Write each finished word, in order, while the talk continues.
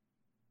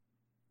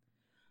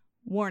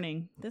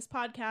Warning, this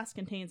podcast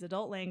contains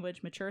adult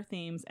language, mature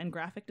themes, and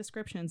graphic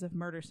descriptions of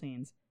murder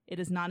scenes. It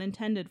is not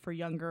intended for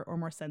younger or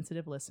more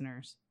sensitive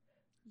listeners.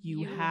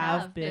 You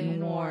have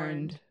been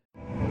warned.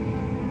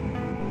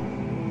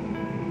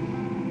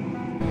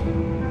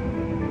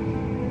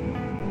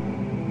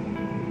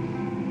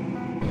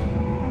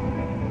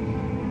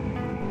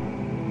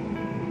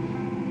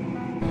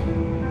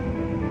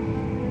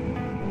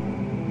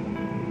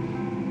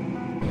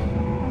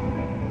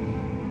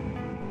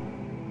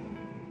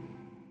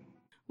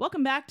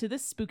 Welcome back to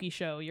this spooky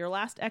show, your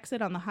last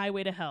exit on the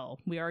highway to hell.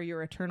 We are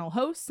your eternal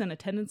hosts and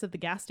attendants of the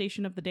gas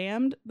station of the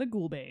damned, the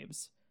Ghoul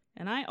Babes.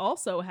 And I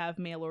also have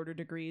mail-order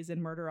degrees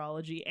in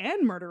murderology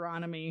and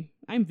murderonomy.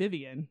 I'm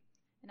Vivian.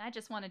 And I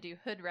just want to do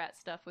hood rat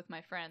stuff with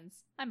my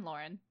friends. I'm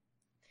Lauren.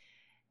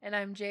 And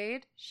I'm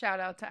Jade. Shout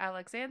out to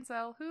Alex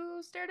Ansel,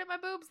 who stared at my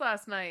boobs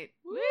last night.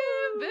 Woo,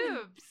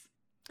 boobs!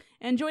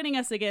 And joining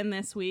us again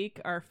this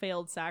week, our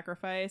failed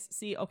sacrifice.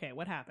 See, okay,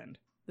 what happened?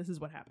 This is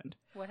what happened.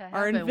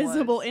 Our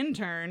invisible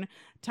intern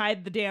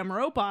tied the damn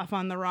rope off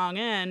on the wrong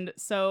end.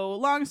 So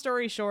long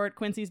story short,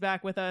 Quincy's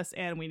back with us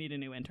and we need a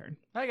new intern.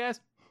 Hi, guys.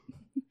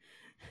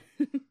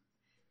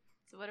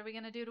 So what are we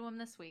going to do to him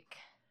this week?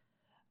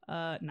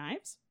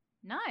 Knives?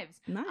 Knives.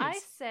 Nice. I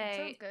say,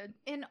 Sounds good.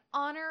 in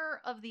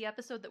honor of the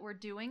episode that we're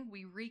doing,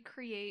 we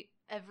recreate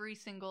every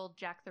single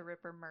Jack the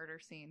Ripper murder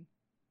scene.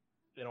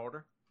 In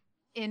order?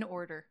 In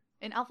order.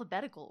 In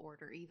alphabetical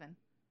order, even.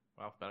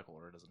 Well, alphabetical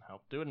order doesn't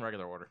help. Do it in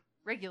regular order.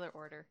 Regular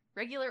order.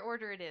 Regular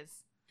order it is.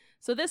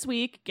 So this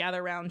week,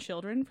 gather round,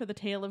 children, for the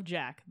tale of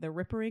Jack, the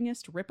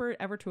ripperingest ripper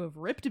ever to have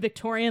ripped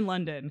Victorian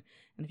London.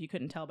 And if you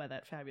couldn't tell by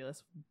that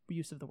fabulous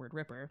use of the word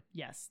ripper,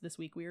 yes, this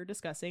week we are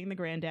discussing the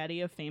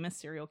granddaddy of famous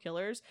serial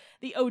killers,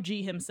 the OG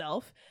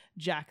himself,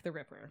 Jack the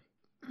Ripper.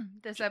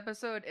 This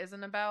episode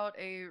isn't about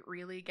a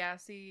really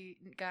gassy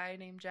guy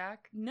named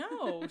Jack.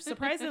 No,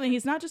 surprisingly,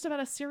 he's not just about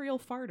a serial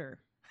farter.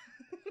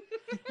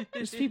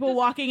 There's people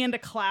walking into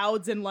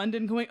clouds in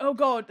London going, oh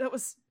god, that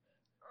was...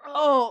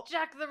 Oh.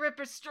 Jack the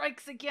Ripper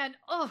strikes again.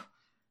 Oh,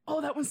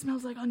 Oh, that one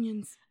smells like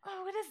onions.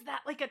 oh, what is that?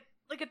 Like a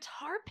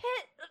tar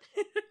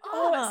pit?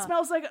 Oh, it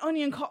smells like an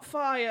onion caught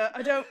fire.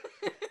 I don't...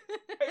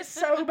 It's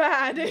so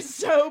bad. It's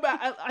so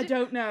bad. I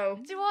don't know.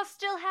 Do I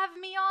still have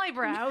me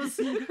eyebrows?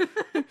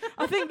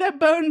 I think they're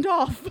burned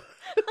off.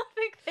 I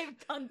think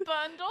they've done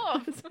burned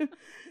off.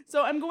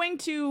 So I'm going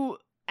to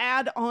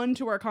add on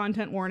to our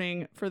content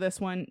warning for this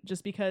one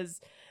just because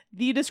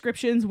the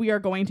descriptions we are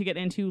going to get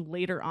into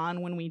later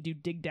on when we do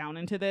dig down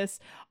into this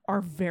are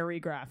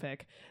very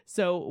graphic.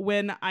 So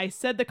when I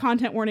said the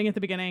content warning at the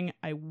beginning,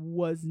 I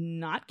was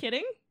not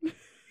kidding.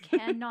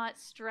 Cannot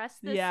stress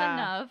this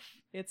enough.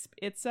 It's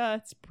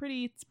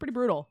pretty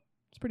brutal.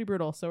 It's pretty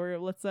brutal. So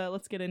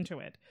let's get into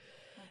it.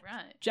 All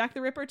right. Jack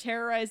the Ripper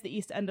terrorized the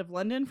East End of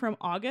London from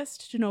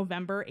August to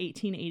November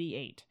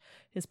 1888.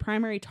 His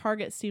primary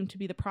targets seemed to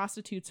be the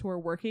prostitutes who were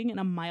working in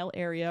a mile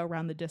area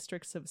around the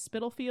districts of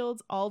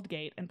Spitalfields,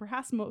 Aldgate, and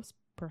perhaps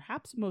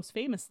most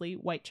famously,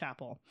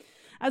 Whitechapel,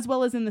 as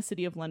well as in the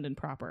city of London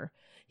proper.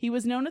 He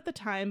was known at the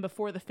time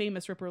before the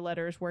famous Ripper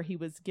letters where he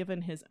was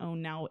given his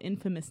own now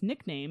infamous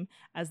nickname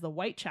as the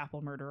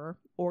Whitechapel Murderer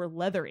or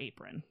Leather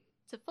Apron.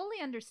 To fully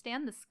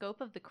understand the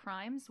scope of the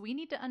crimes, we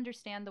need to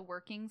understand the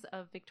workings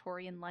of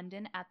Victorian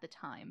London at the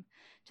time.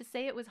 To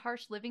say it was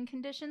harsh living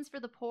conditions for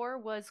the poor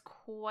was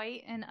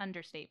quite an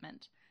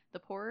understatement. The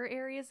poorer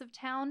areas of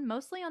town,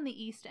 mostly on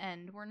the East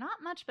End, were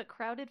not much but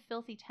crowded,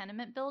 filthy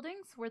tenement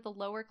buildings where the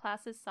lower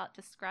classes sought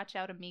to scratch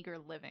out a meager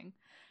living.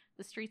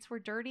 The streets were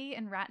dirty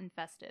and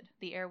rat-infested.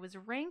 The air was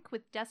rank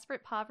with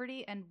desperate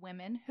poverty, and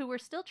women, who were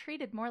still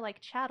treated more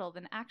like chattel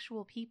than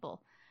actual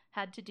people,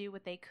 had to do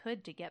what they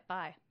could to get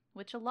by,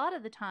 which a lot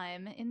of the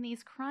time in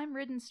these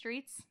crime-ridden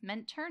streets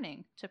meant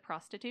turning to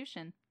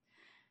prostitution.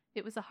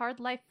 It was a hard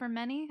life for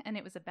many, and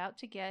it was about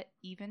to get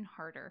even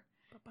harder.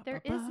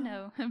 There is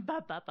no...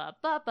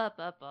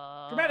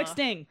 Dramatic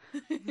sting!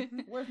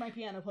 Where's my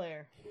piano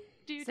player?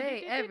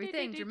 Say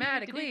everything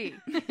dramatically.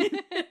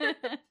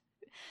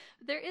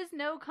 There is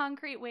no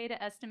concrete way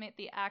to estimate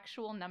the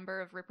actual number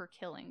of Ripper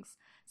killings.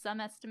 Some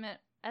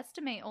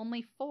estimate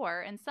only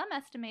 4, and some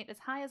estimate as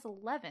high as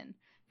 11.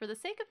 For the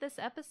sake of this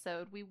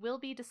episode, we will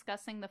be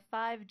discussing the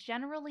 5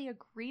 generally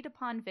agreed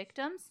upon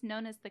victims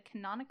known as the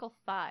canonical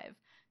 5.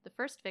 The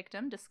first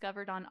victim,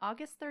 discovered on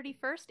August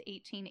 31st,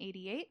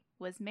 1888,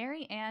 was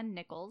Mary Ann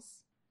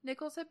Nichols.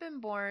 Nichols had been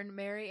born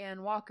Mary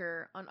Ann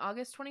Walker on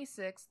August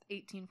 26,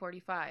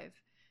 1845.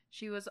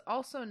 She was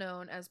also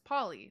known as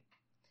Polly.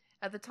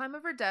 At the time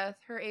of her death,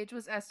 her age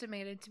was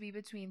estimated to be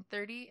between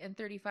 30 and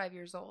 35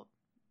 years old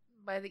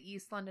by the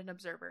East London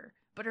Observer.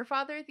 But her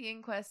father at the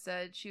inquest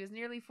said she was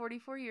nearly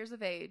 44 years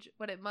of age,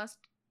 but it must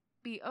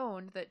be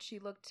owned that she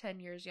looked 10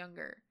 years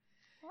younger.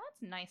 Well,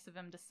 that's nice of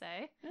him to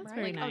say. That's Right.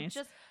 very Like, nice.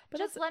 oh,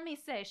 just let me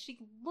say, she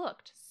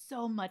looked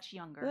so much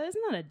younger. Well,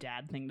 isn't that a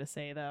dad thing to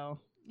say, though?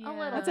 A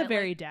little That's a bit,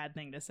 very like, dad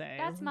thing to say.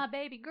 That's my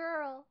baby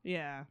girl.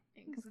 Yeah.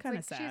 It's kinda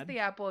like, sad. she's the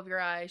apple of your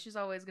eye. She's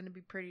always going to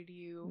be pretty to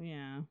you.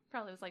 Yeah.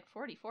 Probably was like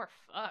 44.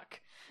 Fuck.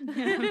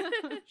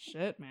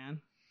 Shit, man.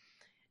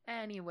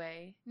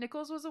 Anyway,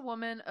 Nichols was a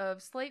woman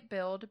of slight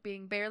build,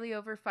 being barely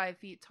over 5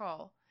 feet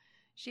tall.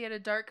 She had a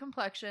dark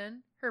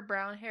complexion, her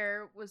brown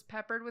hair was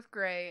peppered with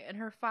gray, and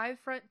her 5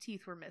 front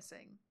teeth were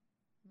missing.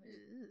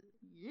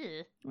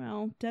 Yeah.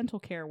 Well, dental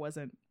care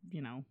wasn't,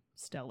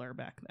 stellar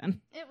back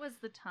then. It was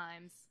the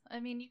times.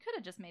 I mean, you could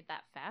have just made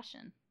that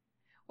fashion.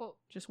 Well,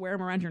 Just wear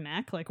them around your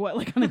neck? Like what?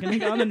 Like on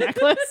the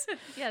necklace?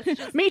 Yeah, it's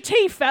just... Me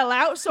teeth fell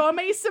out, so I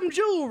made some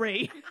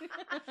jewelry.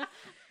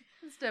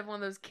 instead of one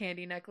of those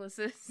candy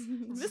necklaces.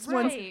 This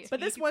Right.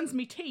 this one's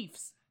me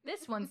teeths.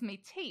 This one's me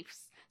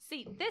teeths.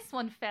 See, this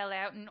one fell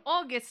out in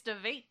August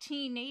of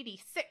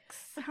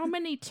 1886. How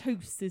many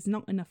tooths is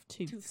not enough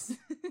tooths?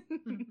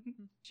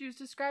 She was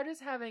described as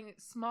having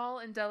small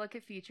and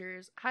delicate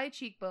features, high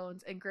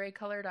cheekbones, and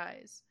gray-colored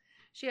eyes.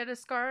 She had a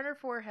scar on her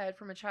forehead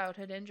from a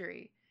childhood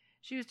injury.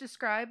 She was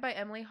described by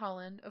Emily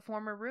Holland, a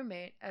former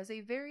roommate, as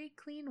a very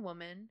clean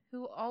woman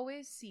who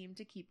always seemed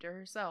to keep to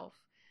herself.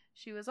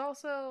 She was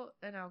also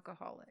an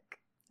alcoholic.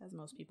 As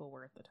most people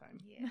were at the time.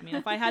 Yeah. I mean,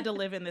 if I had to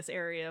live in this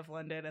area of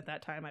London at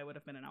that time, I would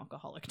have been an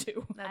alcoholic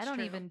too. That's I don't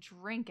true. even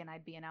drink and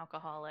I'd be an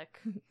alcoholic.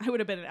 I would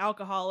have been an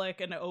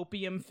alcoholic, an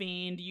opium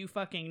fiend, you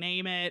fucking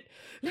name it.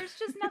 There's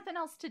just nothing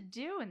else to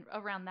do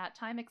around that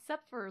time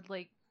except for,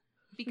 like,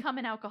 become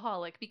an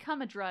alcoholic,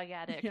 become a drug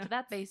addict. Yeah,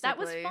 That was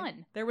basically.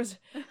 fun. There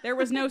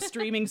was no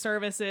streaming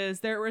services.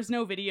 There was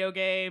no video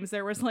games.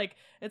 There was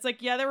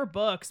there were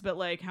books, but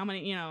like how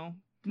many,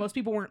 most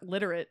people weren't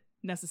literate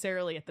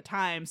necessarily at the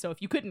time. So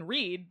if you couldn't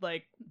read,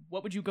 like,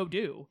 what would you go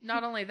do?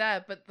 Not only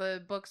that, but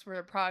the books were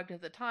a product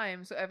of the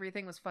time, so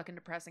everything was fucking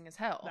depressing as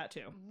hell. That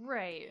too.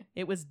 Right.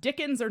 It was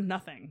Dickens or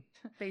nothing.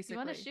 Basically.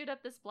 You want to shoot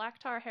up this black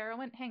tar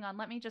heroin? Hang on,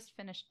 let me just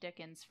finish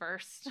Dickens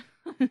first.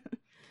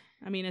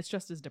 I mean, it's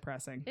just as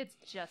depressing. It's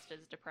just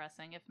as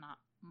depressing, if not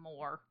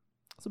more.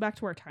 So back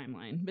to our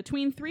timeline.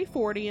 Between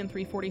 3:40 and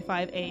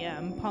 3:45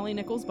 a.m., Polly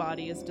Nichols'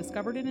 body is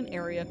discovered in an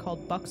area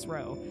called Buck's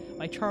Row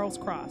by Charles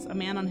Cross, a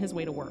man on his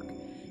way to work.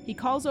 He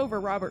calls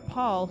over Robert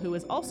Paul, who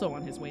is also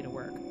on his way to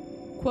work.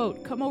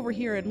 Quote, "Come over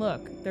here and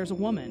look. There's a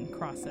woman,"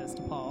 Cross says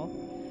to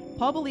Paul.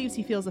 Paul believes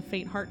he feels a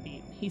faint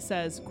heartbeat. He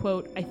says,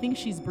 quote, "I think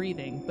she's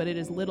breathing, but it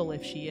is little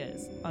if she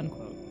is,"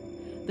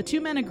 unquote. The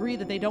two men agree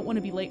that they don't want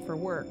to be late for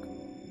work.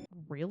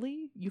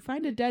 Really? You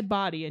find a dead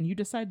body and you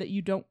decide that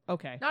you don't...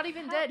 Okay. Not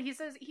even dead. He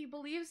says he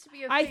believes to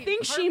be a I faint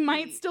think she might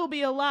heartbeat. still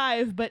be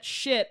alive, but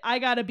shit, I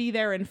gotta be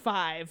there in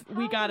 5.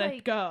 We How, gotta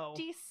like, go.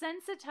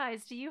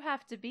 Desensitized do you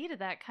have to be to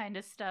that kind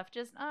of stuff?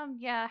 Just,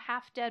 yeah,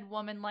 half-dead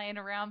woman laying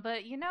around,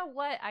 but you know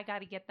what? I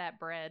gotta get that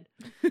bread.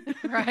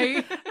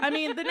 Right? I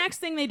mean, the next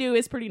thing they do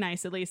is pretty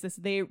nice, at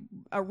least. They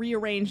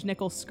rearrange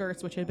Nichols'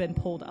 skirts, which had been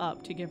pulled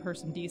up, to give her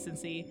some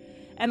decency,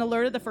 and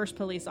alerted the first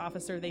police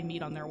officer they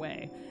meet on their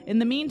way. In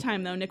the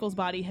meantime, though, Nichols'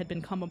 body had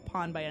been come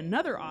upon by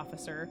another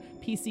officer,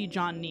 PC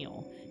John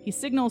Neal. He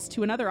signals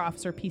to another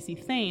officer,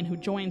 PC Thane, who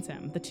joins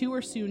him. The two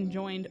are soon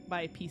joined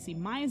by PC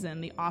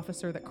Misen, the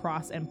officer that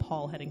Cross and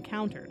Paul had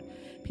encountered.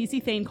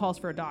 PC Thane calls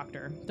for a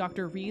doctor,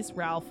 Dr. Reese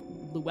Ralph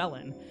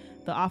Llewellyn.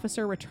 The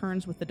officer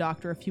returns with the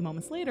doctor a few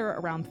moments later,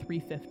 around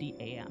 3:50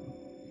 a.m.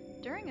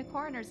 During a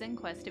coroner's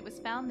inquest, it was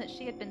found that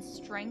she had been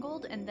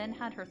strangled and then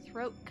had her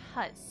throat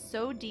cut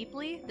so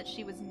deeply that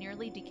she was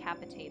nearly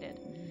decapitated.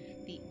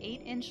 The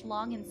 8-inch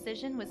long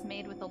incision was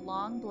made with a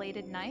long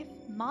bladed knife,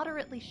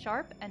 moderately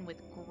sharp and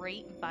with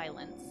great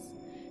violence.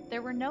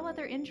 There were no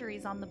other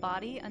injuries on the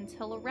body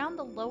until around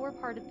the lower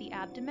part of the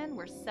abdomen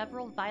where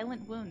several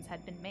violent wounds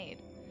had been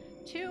made.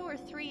 2 or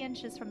 3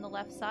 inches from the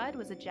left side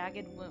was a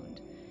jagged wound.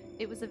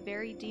 It was a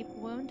very deep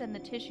wound and the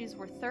tissues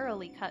were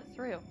thoroughly cut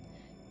through.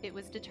 It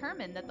was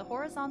determined that the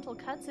horizontal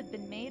cuts had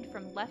been made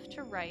from left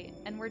to right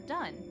and were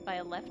done by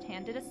a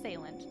left-handed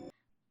assailant.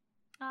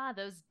 Ah,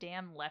 those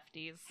damn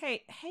lefties.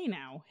 Hey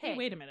now. Hey, Hey.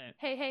 wait a minute.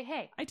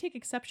 Hey. I take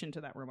exception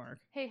to that remark.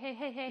 Hey.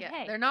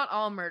 Yeah, they're not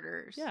all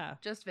murderers. Yeah.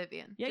 Just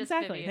Vivian. Yeah, Just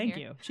exactly. Vivian Thank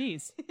here. you.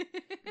 Jeez.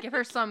 Give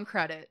her some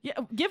credit. Yeah,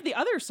 give the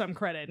others some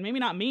credit. Maybe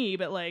not me,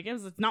 but like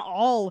it's not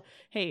all.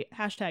 Hey,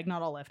 hashtag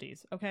not all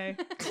lefties. Okay.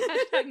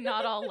 Hashtag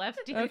not all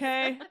lefties.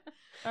 Okay.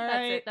 All That's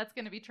right. it. That's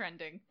going to be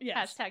trending.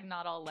 Yes. Hashtag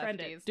not all Trend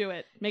lefties. it. Do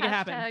it. Make it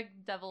happen. Hashtag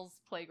devil's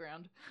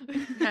playground.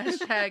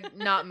 Hashtag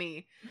not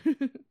me.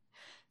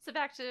 So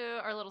back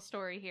to our little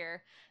story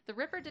here. The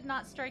Ripper did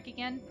not strike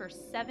again for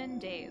 7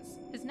 days.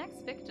 His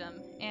next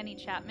victim, Annie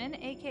Chapman,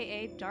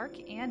 aka Dark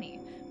Annie,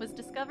 was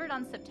discovered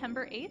on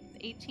September 8th,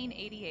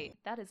 1888.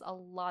 That is a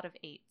lot of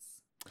 8s.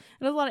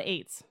 There's a lot of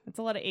 8s. It's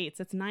a lot of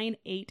 8s. It's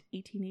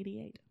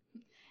 9/8/1888.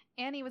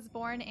 Annie was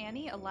born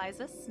Annie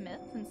Eliza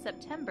Smith in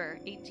September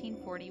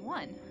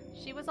 1841.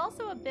 She was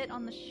also a bit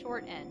on the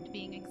short end,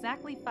 being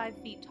exactly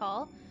 5 feet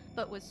tall,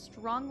 but was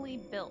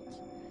strongly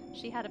built.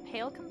 She had a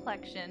pale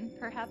complexion,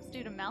 perhaps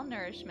due to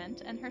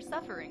malnourishment, and her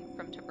suffering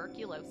from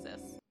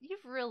tuberculosis.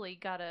 You've really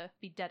gotta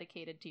be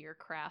dedicated to your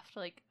craft.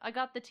 Like, I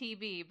got the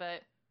TB,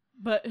 but...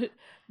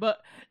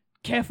 But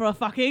care for a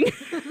fucking.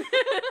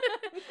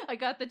 I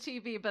got the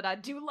TB, but I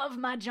do love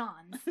my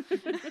Johns.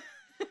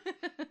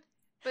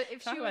 But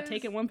if Talk she about was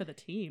taking one for the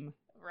team.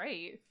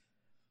 Right.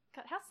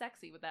 God, how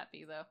sexy would that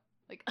be, though?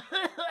 Like,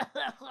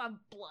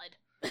 blood.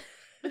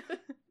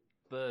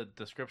 The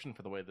description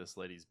for the way this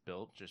lady's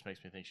built just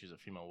makes me think she's a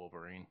female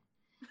Wolverine.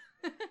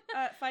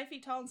 5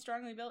 feet tall and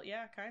strongly built.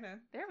 Yeah, kind of.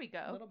 There we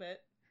go. A little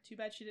bit. Too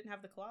bad she didn't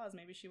have the claws.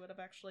 Maybe she would have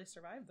actually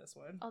survived this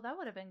one. Oh, that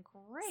would have been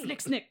great.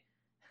 Snick, snick.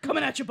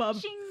 Coming at you,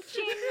 bub. Ching,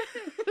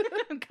 ching.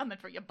 I'm coming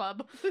for you,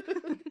 bub.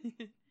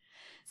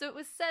 So it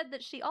was said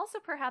that she also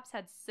perhaps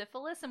had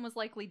syphilis and was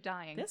likely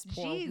dying. This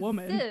poor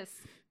woman.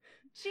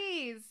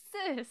 Jeez,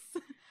 sis.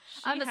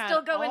 She I'm had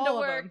still going to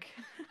all of work.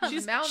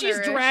 She's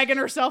malnourished. dragging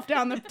herself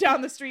down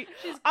the street.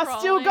 She's I still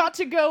crawling. got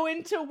to go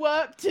into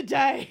work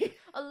today.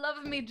 I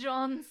love me,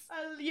 Johns.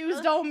 I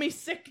used all me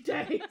sick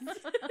days.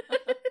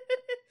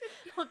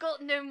 I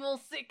got no more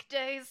sick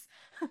days.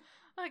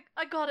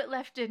 I got it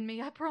left in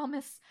me, I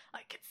promise. I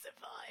can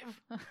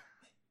survive.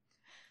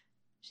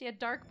 She had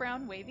dark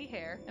brown wavy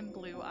hair and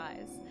blue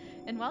eyes.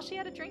 And while she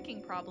had a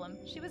drinking problem,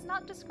 she was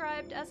not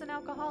described as an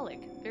alcoholic.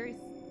 Very,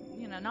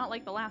 not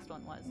like the last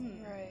one was.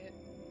 Right.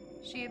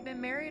 She had been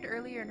married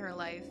earlier in her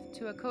life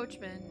to a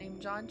coachman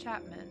named John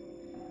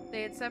Chapman.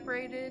 They had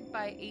separated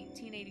by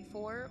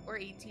 1884 or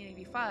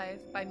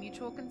 1885 by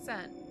mutual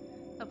consent.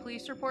 A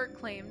police report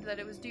claimed that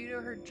it was due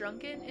to her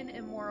drunken and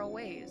immoral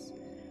ways,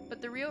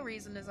 but the real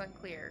reason is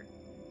unclear.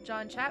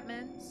 John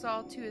Chapman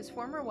saw to his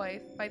former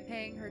wife by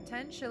paying her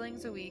 10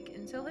 shillings a week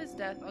until his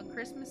death on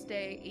Christmas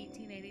Day,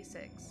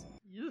 1886.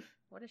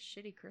 What a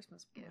shitty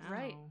Christmas gift.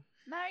 Right.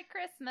 Merry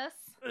Christmas.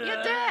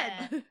 You're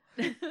dead!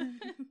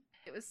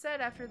 It was said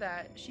after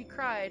that, she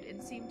cried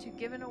and seemed to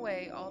given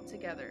away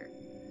altogether.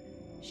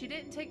 She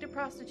didn't take to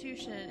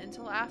prostitution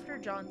until after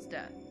John's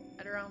death.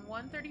 At around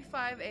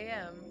 1:35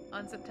 a.m.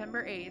 on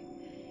September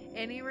 8th,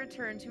 Annie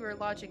returned to her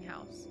lodging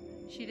house.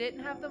 She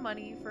didn't have the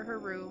money for her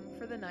room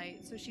for the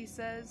night, so she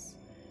says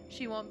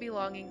she won't be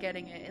long in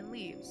getting it and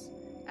leaves.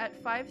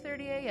 At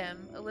 5:30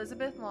 a.m.,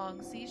 Elizabeth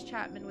Long sees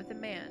Chapman with a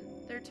man.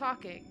 They're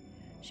talking.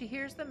 She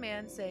hears the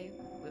man say,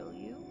 "Will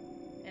you?"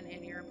 And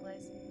Annie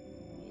replies,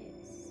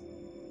 "Yes."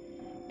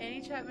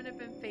 Annie Chapman had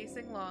been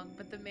facing Long,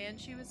 but the man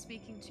she was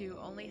speaking to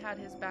only had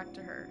his back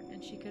to her,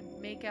 and she could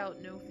make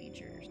out no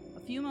features.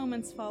 A few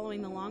moments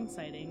following the Long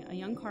sighting, a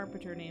young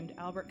carpenter named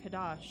Albert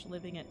Kadash,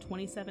 living at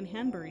 27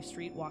 Hanbury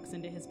Street, walks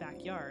into his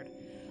backyard.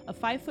 A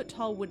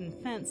 5-foot-tall wooden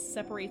fence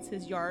separates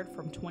his yard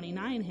from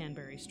 29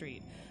 Hanbury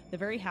Street, the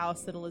very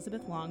house that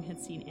Elizabeth Long had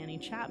seen Annie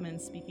Chapman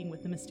speaking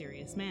with the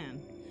mysterious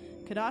man.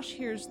 Kadash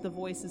hears the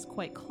voices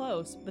quite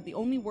close, but the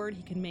only word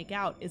he can make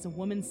out is a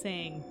woman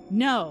saying,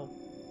 "No!"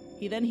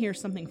 He then hears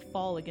something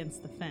fall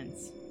against the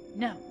fence.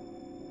 No.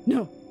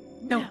 No!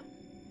 No.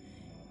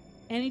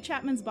 Annie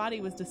Chapman's body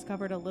was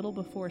discovered a little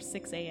before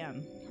 6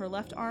 a.m. Her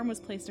left arm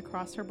was placed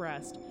across her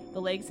breast, the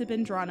legs had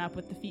been drawn up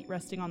with the feet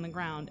resting on the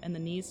ground, and the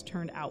knees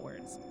turned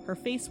outwards. Her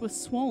face was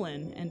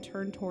swollen and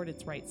turned toward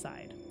its right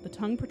side. The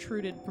tongue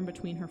protruded from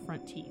between her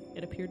front teeth.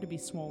 It appeared to be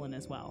swollen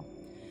as well.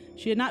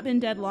 She had not been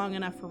dead long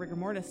enough for rigor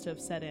mortis to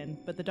have set in,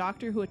 but the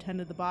doctor who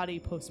attended the body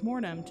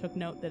post-mortem took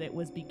note that it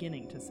was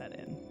beginning to set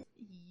in.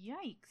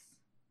 Yikes.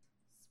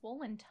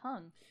 Swollen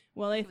tongue.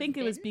 Well, I She was think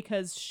it was bitten?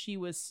 because she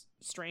was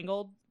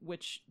strangled,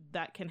 which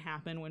that can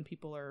happen when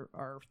people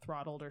are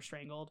throttled or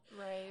strangled,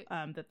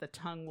 Right. that the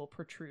tongue will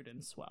protrude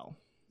and swell.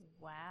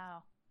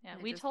 Wow. Yeah,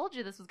 It we just- told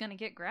you this was going to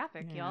get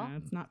graphic, Yeah, y'all.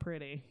 it's not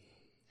pretty.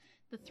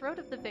 The throat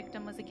of the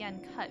victim was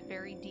again cut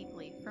very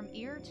deeply, from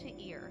ear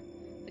to ear.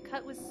 The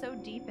cut was so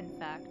deep, in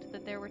fact,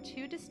 that there were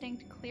 2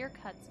 distinct clear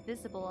cuts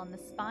visible on the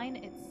spine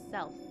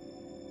itself.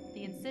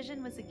 The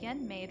incision was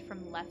again made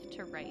from left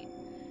to right.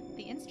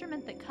 The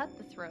instrument that cut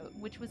the throat,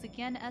 which was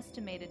again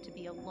estimated to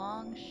be a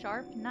long,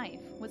 sharp knife,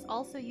 was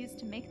also used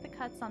to make the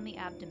cuts on the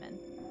abdomen.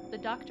 The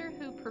doctor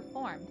who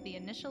performed the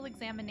initial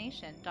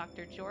examination,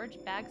 Dr. George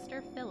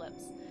Bagster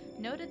Phillips,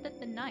 noted that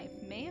the knife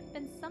may have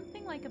been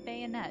something like a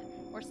bayonet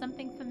or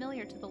something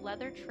familiar to the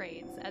leather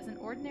trades, as an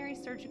ordinary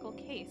surgical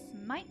case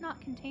might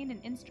not contain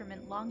an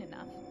instrument long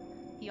enough.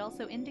 He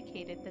also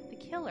indicated that the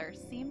killer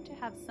seemed to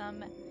have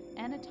some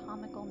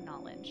anatomical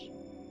knowledge.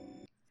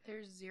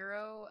 There's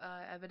zero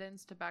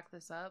evidence to back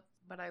this up,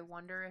 but I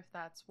wonder if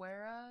that's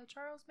where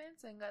Charles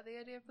Manson got the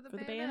idea for the For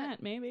the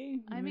bayonet. bayonet,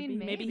 maybe. I mean,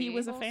 maybe he maybe.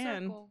 was a Full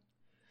fan. circle.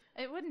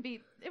 It wouldn't be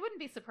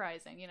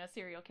surprising,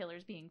 serial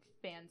killers being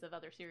fans of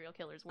other serial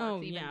killers' works, Oh,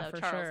 even yeah, though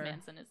for Charles sure.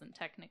 Manson isn't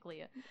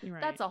technically You're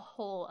right. That's a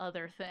whole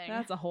other thing.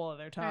 That's a whole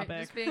other Right, topic.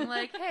 just being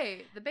like,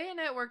 hey, the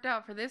bayonet worked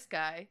out for this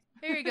guy.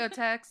 Here you go,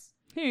 Tex.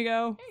 Here you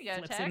go. Here you go,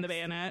 Flips in the Tex.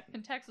 bayonet.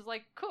 And Tex was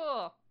like,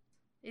 cool.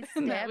 It's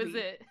And that was stabby.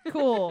 it.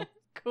 Cool.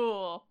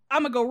 Cool.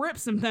 I'm gonna go rip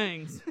some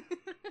things.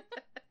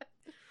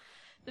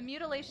 The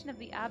mutilation of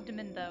the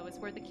abdomen, though, is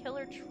where the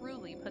killer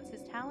truly puts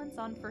his talents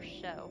on for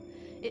show.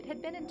 It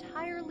had been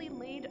entirely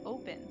laid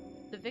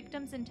open. The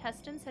victim's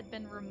intestines had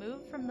been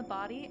removed from the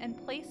body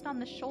and placed on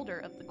the shoulder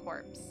of the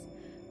corpse,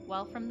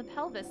 while from the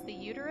pelvis, the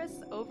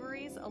uterus,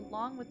 ovaries,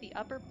 along with the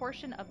upper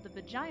portion of the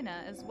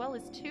vagina, as well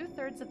as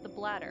 2/3 of the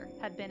bladder,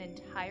 had been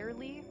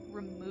entirely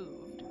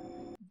removed.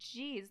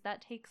 Geez,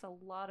 that takes a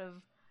lot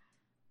of...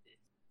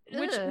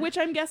 Ugh. Which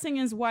I'm guessing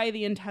is why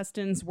the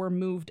intestines were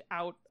moved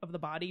out of the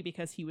body,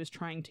 because he was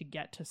trying to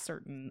get to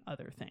certain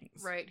other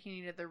things. Right, he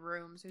needed the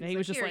room. So Yeah, he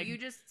was just "Here, like, you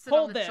just sit on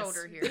 "Hold the this."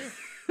 shoulder here.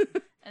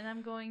 And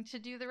I'm going to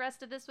do the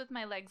rest of this with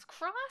my legs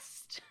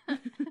crossed.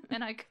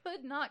 And I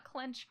could not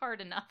clench hard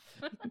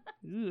enough.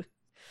 Ugh.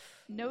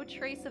 No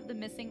trace of the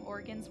missing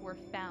organs were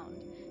found.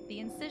 The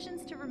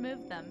incisions to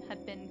remove them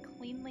had been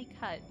cleanly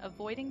cut,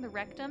 avoiding the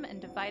rectum and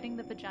dividing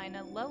the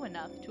vagina low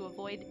enough to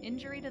avoid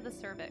injury to the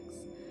cervix.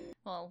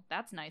 Well,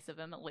 that's nice of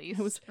him, at least.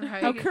 It was,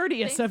 Right. how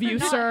courteous Thanks of for you,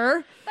 not-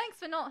 sir. Thanks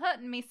for not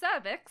hurting me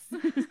cervix.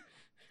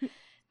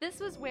 This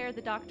was where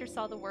the doctor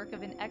saw the work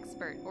of an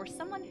expert, or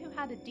someone who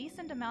had a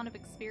decent amount of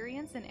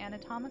experience in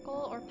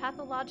anatomical or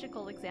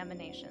pathological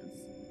examinations.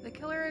 The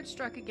killer had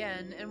struck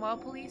again, and while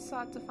police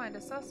sought to find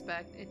a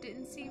suspect, it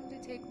didn't seem to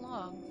take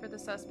long for the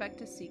suspect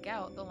to seek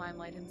out the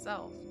limelight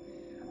himself.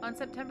 On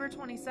September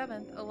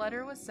 27th, a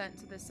letter was sent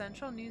to the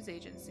Central News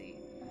Agency.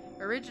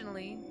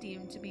 Originally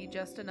deemed to be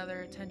just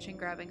another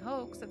attention-grabbing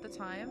hoax at the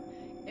time,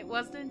 it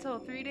wasn't until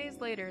 3 days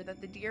later that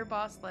the Dear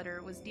Boss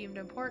letter was deemed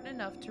important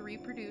enough to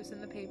reproduce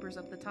in the papers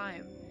of the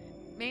time,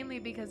 mainly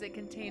because it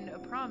contained a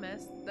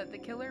promise that the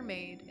killer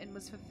made and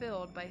was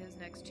fulfilled by his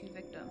next 2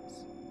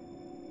 victims.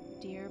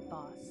 Dear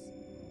Boss,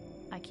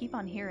 I keep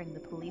on hearing the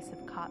police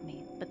have caught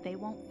me, but they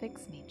won't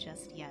fix me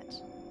just yet.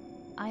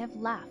 I have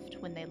laughed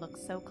when they look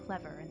so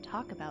clever and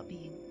talk about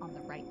being on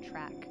the right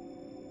track.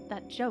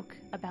 That joke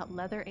about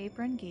leather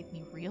apron gave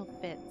me real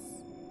fits.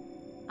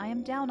 I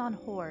am down on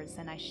whores,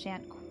 and I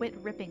shan't quit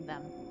ripping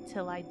them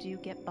till I do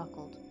get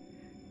buckled.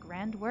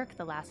 Grand work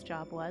the last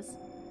job was.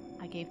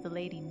 I gave the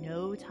lady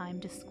no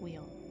time to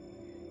squeal.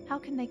 How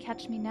can they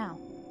catch me now?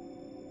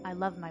 I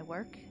love my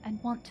work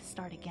and want to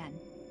start again.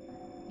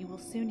 You will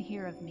soon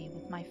hear of me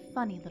with my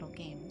funny little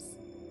games.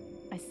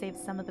 I saved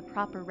some of the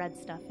proper red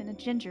stuff in a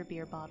ginger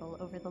beer bottle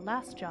over the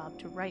last job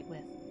to write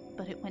with,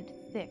 but it went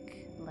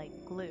thick like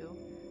glue,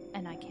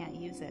 and I can't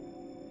use it.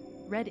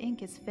 Red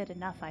ink is fit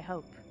enough, I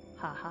hope.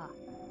 Ha ha.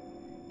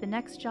 The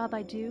next job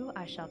I do,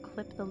 I shall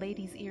clip the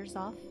lady's ears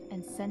off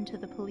and send to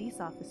the police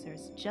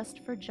officers just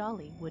for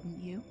jolly, wouldn't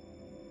you?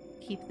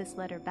 Keep this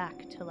letter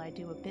back till I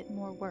do a bit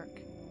more work,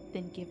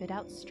 then give it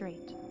out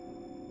straight.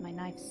 My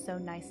knife's so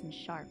nice and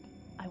sharp,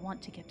 I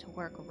want to get to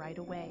work right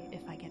away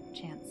if I get a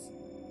chance.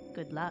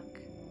 Good luck.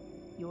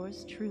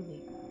 Yours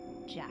truly,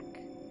 Jack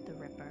the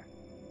Ripper.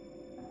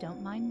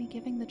 Don't mind me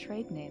giving the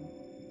trade name.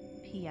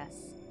 P.S.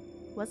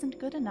 Wasn't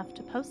good enough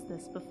to post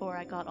this before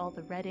I got all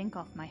the red ink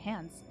off my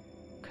hands.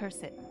 Curse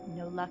it,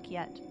 no luck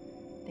yet.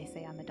 They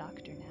say I'm a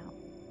doctor now.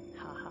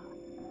 Ha ha.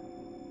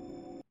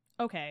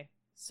 Okay,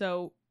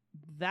 so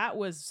that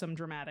was some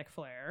dramatic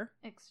flair.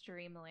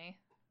 Extremely.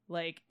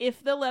 Like,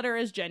 if the letter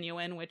is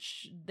genuine,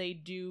 which they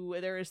do,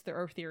 there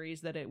are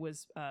theories that it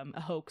was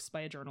a hoax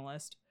by a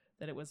journalist,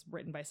 that it was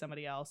written by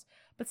somebody else.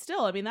 But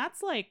still, I mean, that's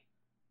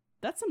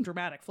some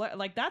dramatic flair.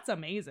 Like, that's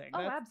amazing. Oh,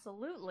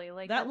 absolutely.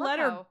 Like That I love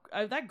letter,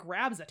 how- that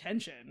grabs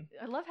attention.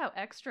 I love how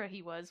extra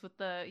he was with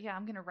the,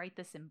 I'm going to write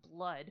this in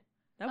blood.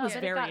 That was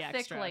but very it got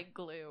extra. thick like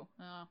glue.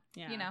 Oh,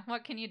 Yeah. You know,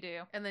 what can you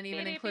do? And then even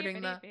Beep, beep, including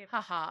beep, the beep, beep.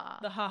 ha-ha.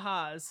 The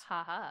ha-has.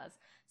 Ha-has.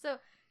 So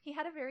he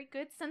had a very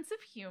good sense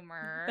of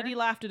humor. But he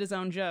laughed at his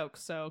own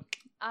jokes, so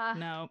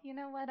no. You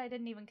know what? I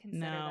didn't even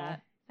consider No.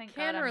 that. Thank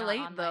Can God I'm relate,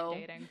 not online though.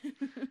 dating.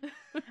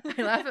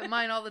 I laugh at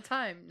mine all the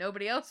time.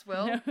 Nobody else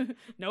will.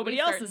 Nobody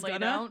We else is certainly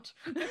gonna.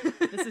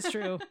 don't. This is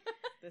true.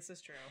 This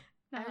is true.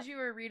 As you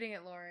were reading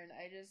it, Lauren,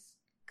 I just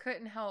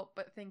couldn't help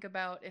but think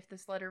about if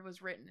this letter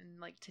was written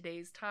in like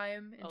today's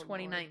time in Oh, Lord.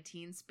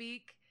 2019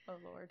 speak. Oh,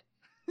 Lord.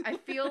 I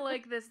feel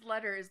like this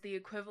letter is the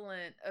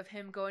equivalent of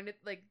him going to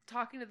like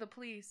talking to the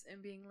police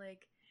and being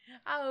like,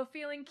 "Oh,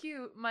 feeling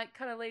cute, might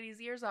cut a lady's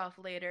ears off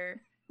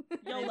later."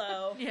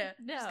 YOLO. Yeah,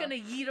 No. just gonna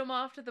yeet him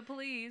off to the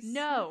police.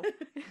 No.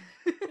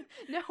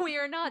 No, we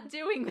are not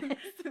doing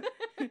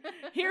this.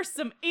 Here's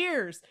some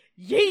ears.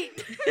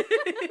 Yeet.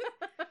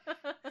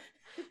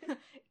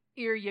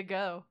 Here you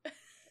go.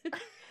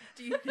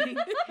 Do you think?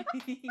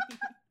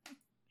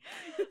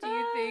 Do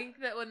you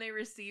think that when they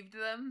received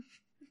them?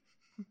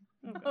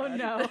 Oh, God.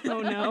 no.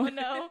 Oh no. Oh,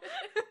 no.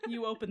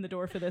 You opened the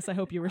door for this. I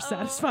hope you were Oh,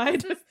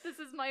 satisfied. this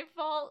is my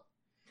fault.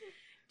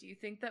 Do you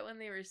think that when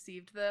they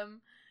received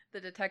them, the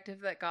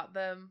detective that got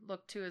them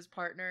looked to his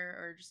partner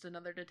or just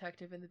another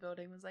detective in the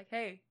building and was like,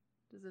 "Hey,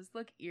 does this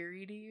look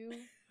eerie to you?"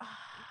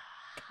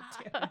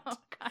 damn it. Oh, God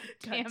God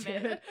damn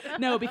it.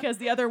 No, because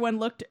the other one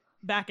looked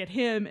back at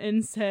him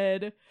and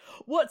said,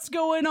 "What's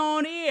going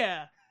on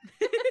here?"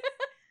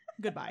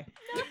 Goodbye.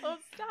 No,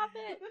 stop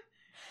it.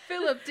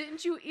 Philip,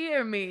 didn't you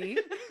hear me?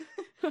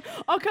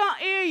 I can't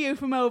hear you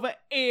from over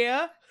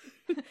here.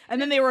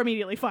 And then they were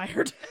immediately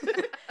fired.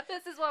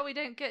 This is why we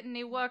don't get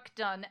any work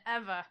done,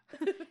 ever.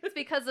 It's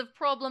because of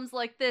problems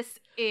like this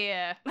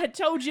ear. I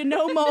told you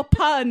no more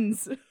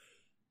puns.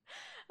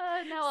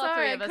 Now all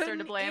Sorry, three of I us are couldn't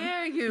to blame.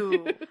 hear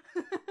you.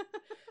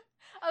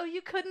 Oh,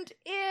 you couldn't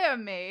hear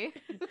me.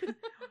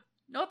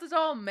 Not at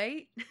all,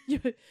 mate.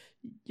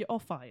 You're all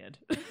fired.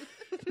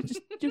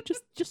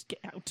 just get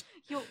out.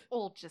 You're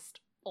all just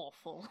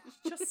awful.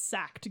 Just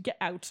sacked. Get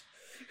out.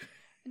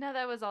 No,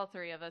 that was all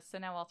three of us, so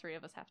now all three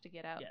of us have to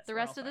get out. Yes, the we're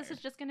rest all of this fired.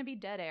 is just going to be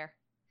dead air.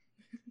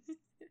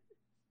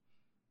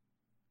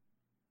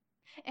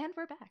 And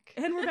we're back.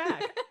 And we're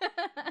back.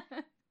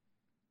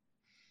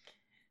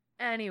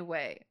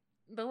 Anyway,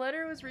 the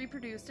letter was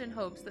reproduced in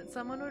hopes that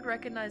someone would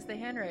recognize the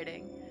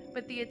handwriting,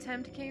 but the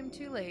attempt came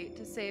too late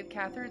to save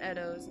Catherine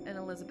Eddowes and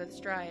Elizabeth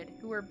Stride,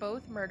 who were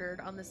both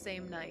murdered on the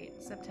same night,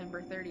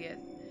 September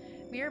 30th,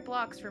 mere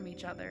blocks from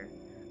each other.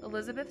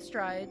 Elizabeth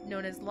Stride,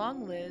 known as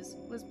Long Liz,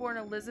 was born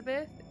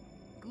Elizabeth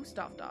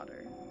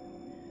Gustafsdotter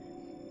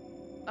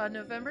on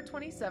November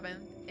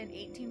 27th in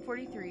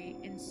 1843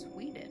 in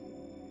Sweden.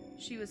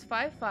 She was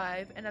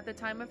 5'5", and at the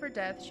time of her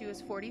death, she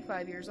was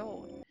 45 years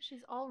old.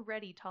 She's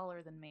already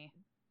taller than me.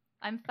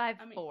 I'm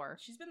 5'4".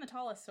 She's been the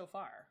tallest so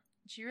far.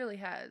 She really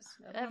has.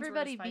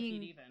 Everybody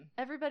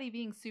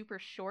being super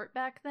short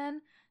back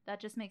then, that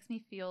just makes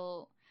me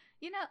feel,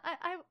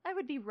 I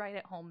would be right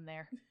at home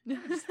there.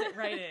 Just fit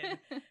right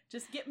in.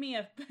 Just get me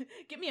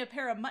a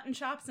pair of mutton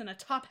chops and a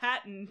top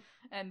hat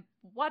and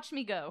watch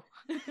me go.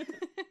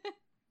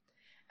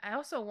 I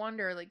also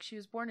wonder, she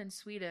was born in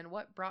Sweden,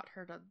 what brought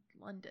her to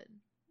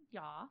London?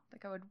 Yeah.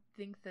 I would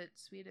think that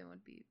Sweden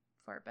would be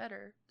far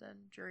better than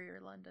dreary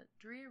London.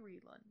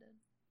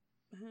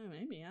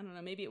 Maybe. I don't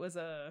know. Maybe it was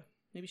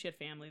maybe she had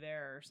family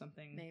there or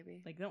something.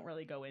 Maybe. They didn't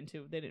really go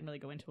into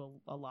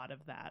a lot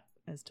of that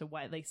as to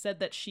why. They said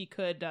that she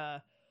could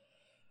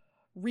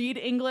read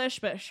English,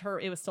 but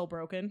it was still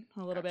broken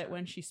a little bit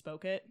when she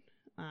spoke it.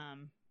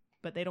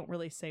 But they don't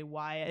really say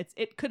why.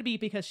 It could be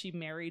because she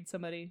married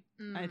somebody.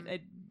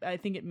 I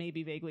think it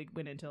maybe vaguely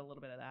went into a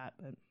little bit of that.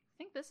 But I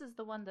think this is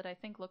the one that I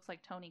think looks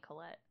like Toni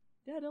Collette.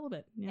 Yeah, a little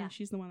bit. Yeah,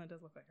 she's the one that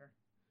does look like her.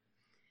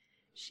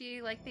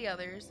 She, like the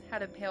others,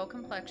 had a pale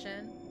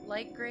complexion,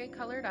 light gray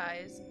colored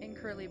eyes, and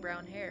curly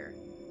brown hair.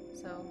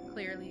 So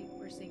clearly,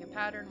 we're seeing a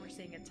pattern, we're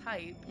seeing a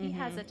type. He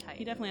has a type.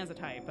 He definitely has a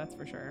type, that's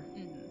for sure.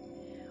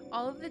 Mm-hmm.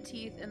 All of the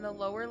teeth in the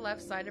lower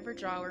left side of her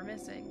jaw were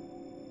missing.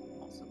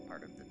 Also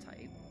part of the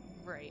type.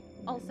 Right.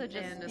 Also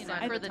just,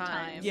 for the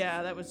time.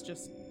 Yeah, that was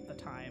just the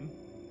time.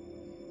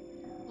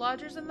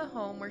 Lodgers in the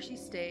home where she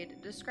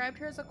stayed described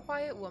her as a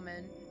quiet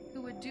woman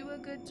who would do a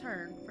good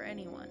turn for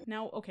anyone.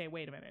 Now, okay,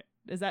 wait a minute.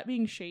 Is that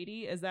being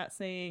shady? Is that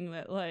saying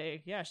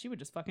that, she would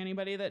just fuck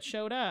anybody that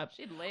showed up?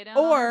 She'd lay down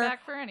on her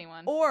back for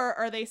anyone. Or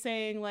are they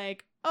saying,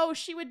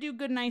 she would do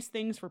good, nice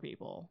things for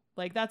people?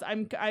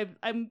 I'm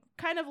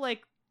kind of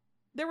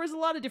there was a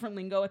lot of different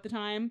lingo at the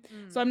time,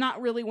 so I'm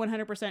not really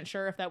 100%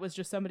 sure if that was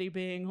just somebody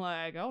being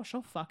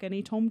she'll fuck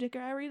any Tom, Dick, or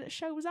Harry that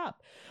shows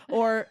up.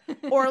 Or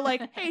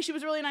hey, she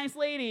was a really nice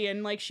lady,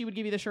 and, she would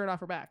give you the shirt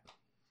off her back.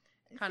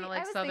 Kind of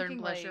like Southern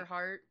bless your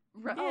heart.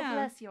 Oh,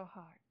 bless your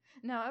heart.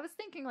 No, I was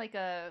thinking like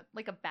a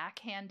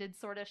backhanded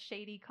sort of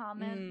shady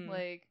comment.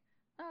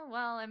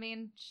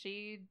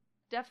 She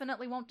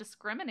definitely won't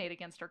discriminate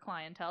against her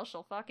clientele.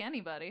 She'll fuck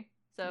anybody.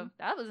 So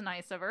that was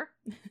nice of her.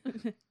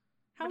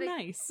 How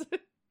nice.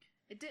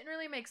 It didn't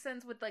really make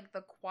sense with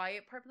the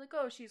quiet part.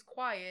 Oh, she's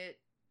quiet.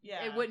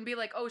 Yeah. It wouldn't be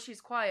oh,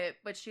 she's quiet,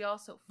 but she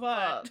also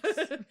fucks.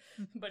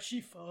 But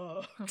she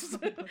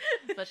fucks.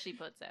 But she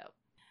puts out.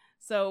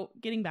 So,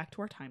 getting back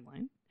to our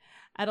timeline.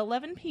 At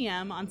 11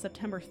 p.m. on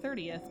September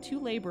 30th, two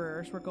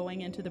laborers were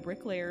going into the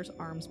Bricklayers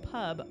Arms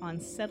pub on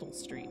Settle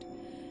Street.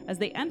 As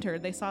they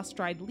entered, they saw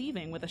Stride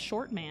leaving with a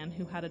short man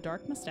who had a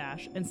dark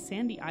mustache and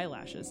sandy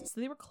eyelashes,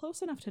 so they were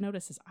close enough to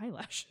notice his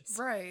eyelashes.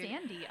 Right.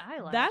 Sandy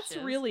eyelashes. That's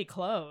really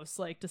close,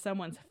 to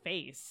someone's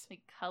face.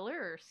 Color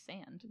or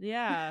sand?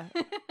 Yeah.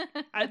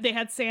 They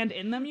had sand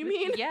in them, you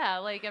mean?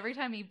 Yeah, every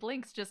time he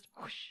blinks, just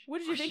whoosh. What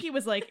did you think he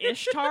was,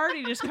 Ishtar? Did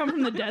he just come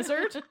from the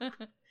desert?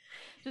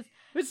 Just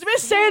it's a bit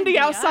sandy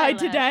outside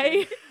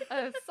today.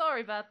 Sorry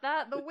about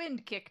that. The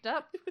wind kicked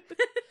up.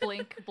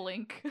 Blink,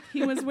 blink.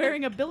 He was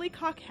wearing a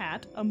billycock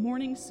hat, a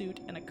morning suit,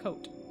 and a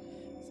coat.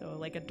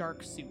 So, a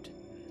dark suit,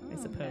 I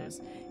suppose.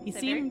 Okay. He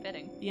seemed very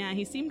fitting. Yeah,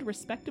 he seemed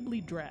respectably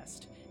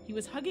dressed. He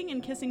was hugging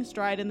and kissing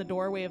Stride in the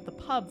doorway of the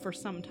pub for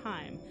some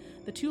time.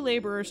 The two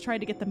laborers tried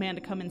to get the man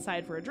to come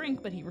inside for a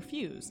drink, but he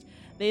refused.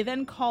 They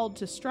then called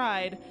to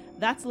Stride,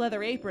 "That's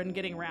Leather Apron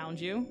getting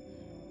around you."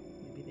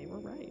 Maybe they were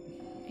right.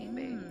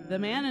 The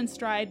man and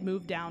Stride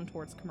moved down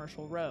towards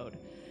Commercial Road.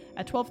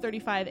 At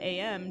 12:35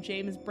 a.m.,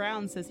 James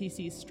Brown says he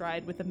sees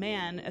Stride with a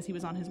man as he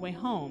was on his way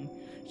home.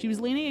 She was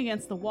leaning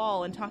against the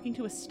wall and talking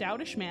to a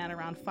stoutish man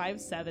around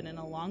 5'7" in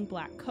a long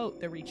black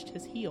coat that reached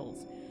his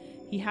heels.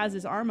 He has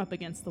his arm up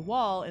against the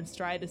wall, and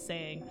Stride is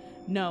saying,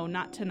 "No,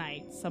 not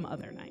tonight, some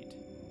other night."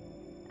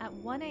 At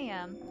 1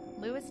 a.m.,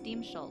 Louis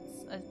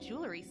Diemschultz, a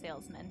jewelry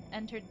salesman,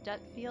 entered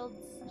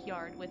Dutfield's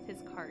yard with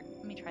his cart.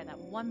 Let me try that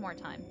one more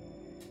time.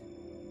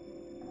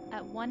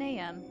 At 1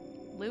 a.m.,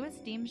 Louis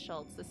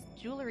Diemschultz, a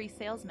jewelry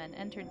salesman,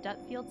 entered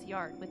Dutfield's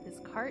yard with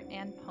his cart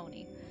and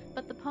pony,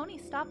 but the pony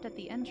stopped at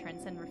the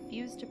entrance and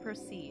refused to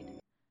proceed.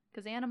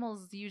 Because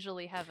animals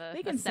usually have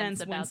they can sense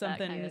about when that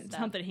kind of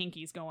stuff. something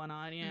hinky's going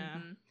on, yeah.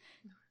 Mm-hmm.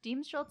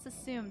 Diemschultz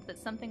assumed that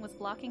something was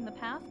blocking the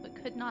path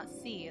but could not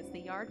see as the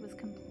yard was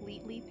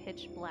completely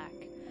pitch black.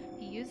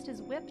 He used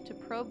his whip to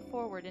probe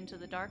forward into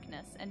the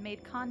darkness and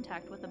made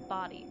contact with a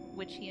body,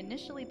 which he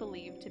initially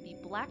believed to be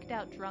blacked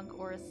out drunk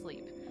or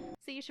asleep.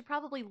 So you should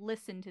probably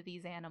listen to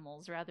these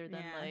animals rather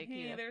than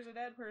hey, there's a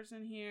dead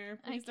person here.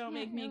 I Please don't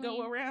make can't me really-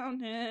 go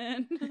around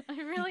it.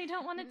 I really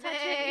don't want to touch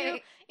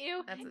it.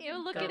 Ew, That's a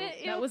ew, look goat. at it.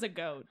 Ew. That was a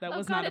goat. That Oh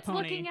was God, not a it's pony.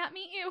 looking at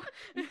me.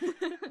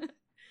 Ew.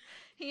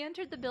 He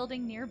entered the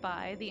building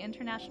nearby, the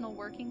International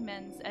Working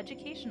Men's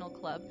Educational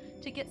Club,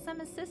 to get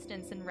some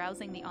assistance in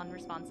rousing the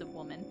unresponsive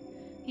woman.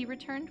 He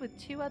returned with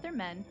 2 other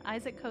men,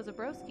 Isaac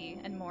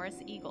Kozabrowski and Morris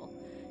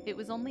Eagle. It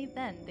was only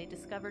then they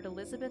discovered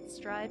Elizabeth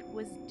Stride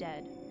was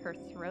dead, her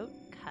throat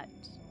cut.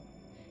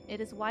 It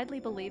is widely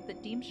believed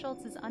that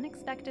Diemschultz's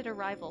unexpected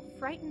arrival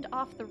frightened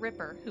off the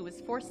Ripper, who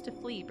was forced to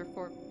flee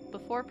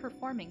before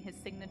performing his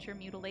signature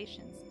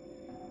mutilations.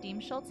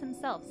 Diemschultz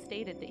himself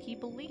stated that he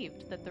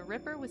believed that the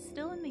Ripper was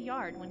still in the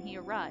yard when he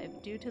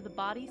arrived due to the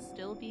body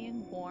still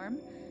being warm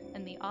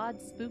and the odd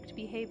spooked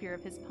behavior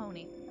of his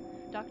pony.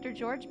 Dr.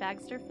 George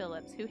Bagster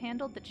Phillips, who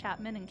handled the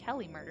Chapman and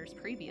Kelly murders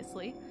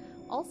previously,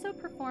 also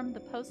performed the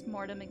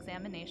post-mortem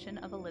examination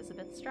of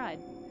Elizabeth Stride.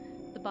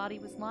 The body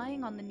was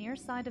lying on the near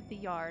side of the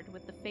yard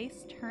with the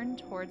face turned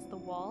towards the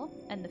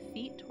wall and the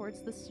feet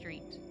towards the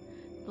street.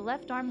 The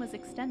left arm was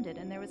extended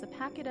and there was a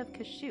packet of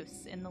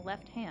cachous in the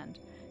left hand.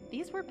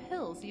 These were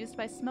pills used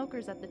by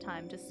smokers at the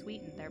time to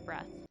sweeten their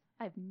breath.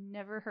 I've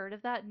never heard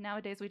of that.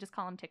 Nowadays we just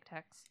call them Tic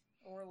Tacs.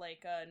 Or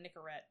like a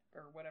Nicorette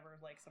or whatever,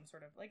 like some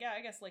sort of, like, yeah,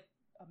 I guess like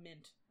a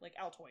mint, like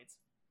Altoids.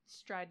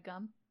 Stride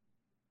gum.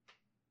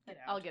 Get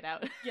out. I'll get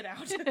out. Get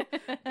out.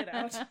 Get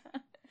out.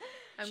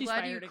 I'm She's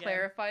glad you fired again.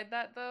 clarified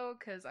that, though,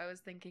 because I was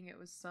thinking it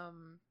was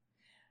some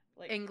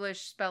Like,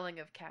 English spelling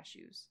of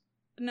cashews.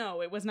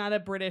 no, it was not a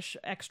British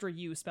extra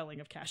U spelling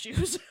of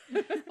cashews.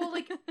 Well,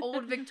 like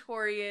old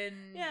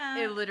Victorian Yeah.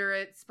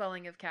 illiterate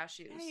spelling of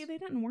cashews. Hey, they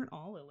weren't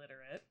all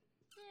illiterate.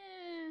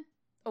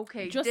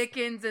 Okay, Just-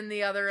 Dickens and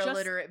the other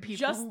illiterate people.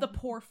 Just the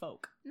poor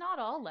folk. Not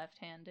all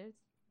left-handed.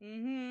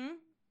 Mm-hmm.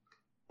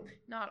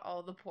 Not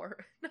all the poor.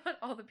 Not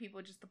all the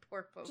people, just the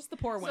poor folks. Just the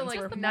poor So ones. like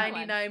were- the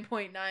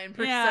 99.9%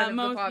 yeah, of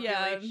the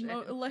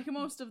population. like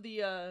most of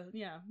the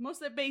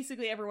most of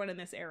basically everyone in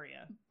this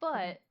area.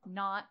 But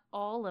not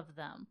all of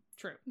them.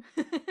 True.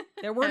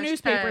 There were Hashtag-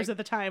 newspapers at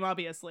the time,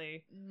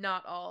 obviously.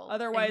 Not all.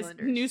 Otherwise,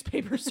 Englanders.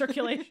 newspaper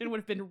circulation would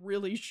have been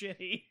really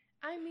shitty.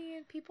 I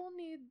mean, people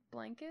need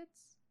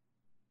blankets.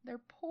 They're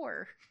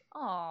poor.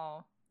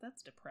 Oh,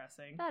 That's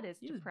depressing. that is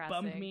You just depressing.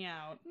 bummed me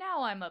out.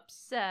 Now I'm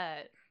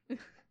upset.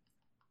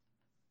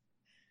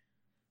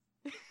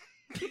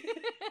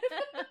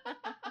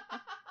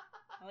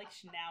 I like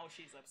now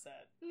she's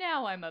upset.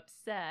 Now I'm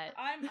upset.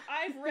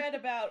 I've read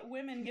about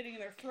women getting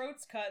their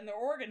throats cut and their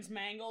organs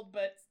mangled,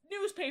 but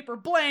newspaper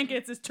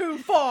blankets is too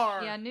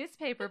far. Yeah,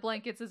 newspaper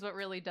blankets is what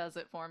really does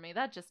it for me.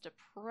 That just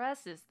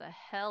depresses the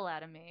hell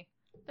out of me.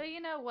 But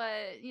you know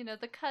what? You know,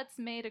 the cuts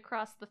made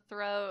across the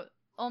throat,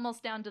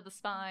 almost down to the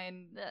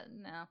spine.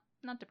 No,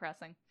 not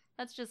depressing.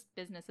 That's just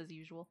business as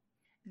usual.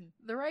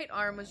 The right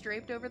arm was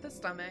draped over the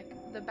stomach.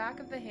 The back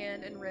of the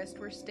hand and wrist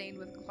were stained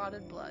with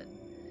clotted blood.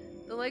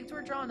 The legs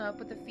were drawn up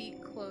with the feet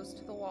close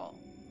to the wall.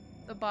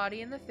 The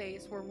body and the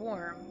face were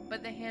warm,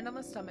 but the hand on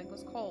the stomach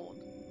was cold,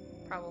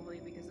 probably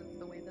because of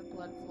the way the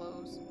blood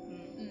flows.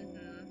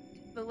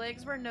 Mm-hmm. The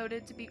legs were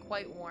noted to be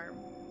quite warm.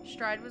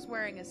 Stride was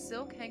wearing a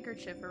silk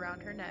handkerchief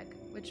around her neck,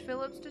 which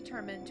Phillips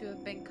determined to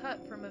have been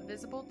cut from a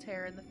visible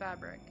tear in the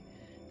fabric.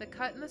 The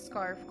cut in the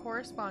scarf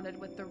corresponded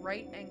with the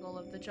right angle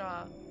of the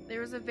jaw. There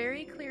was a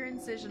very clear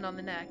incision on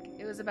the neck.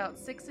 It was about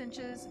 6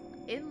 inches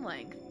in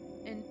length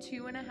and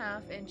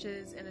 2.5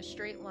 inches in a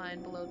straight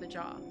line below the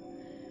jaw.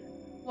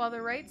 While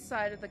the right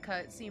side of the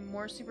cut seemed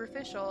more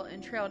superficial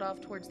and trailed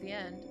off towards the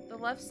end, the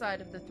left side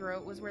of the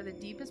throat was where the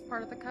deepest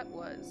part of the cut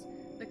was.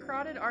 The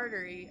carotid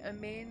artery, a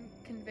main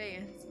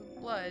conveyance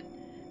of blood,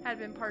 had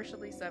been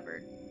partially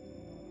severed.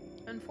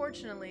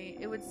 Unfortunately,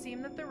 it would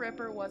seem that the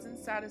Ripper wasn't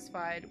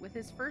satisfied with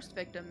his first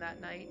victim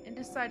that night and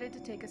decided to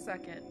take a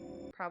second.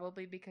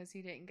 Probably because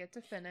he didn't get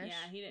to finish.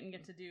 Yeah, he didn't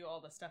get to do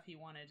all the stuff he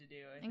wanted to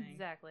do, I think.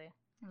 Exactly.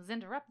 I was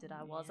interrupted.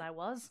 I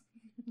was.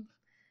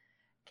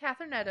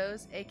 Catherine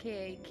Eddowes,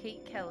 aka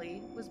Kate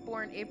Kelly, was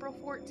born April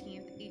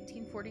 14th,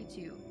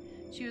 1842.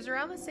 She was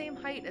around the same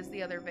height as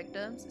the other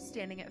victims,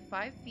 standing at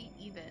 5 feet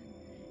even.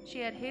 She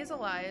had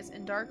hazel eyes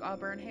and dark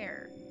auburn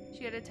hair.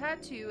 She had a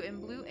tattoo in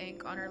blue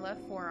ink on her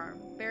left forearm,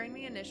 bearing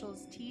the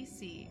initials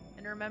TC,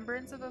 in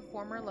remembrance of a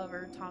former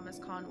lover, Thomas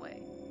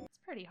Conway. It's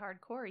pretty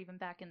hardcore even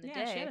back in the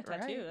Yeah, day. she had a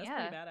tattoo. right? That's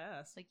Yeah. pretty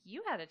badass. Like,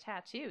 you had a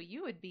tattoo.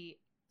 You would be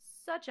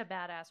such a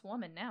badass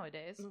woman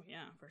nowadays. Oh,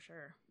 yeah, for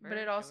sure. But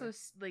it also,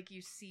 like,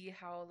 you see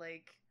how,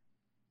 like,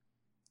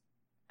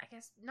 I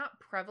guess not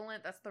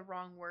prevalent, that's the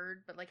wrong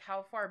word, but, like,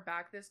 how far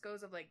back this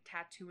goes of, like,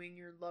 tattooing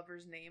your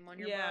lover's name on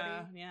your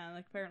body. Yeah,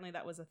 like apparently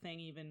that was a thing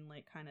even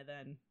like kind of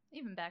then.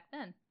 Even back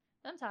then.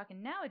 I'm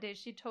talking nowadays,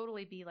 she'd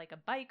totally be like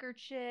a biker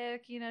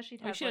chick, you know,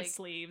 she'd have Like she like... had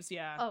sleeves,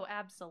 yeah. Oh,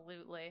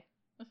 absolutely.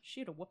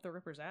 She'd have whooped the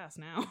Ripper's ass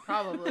now.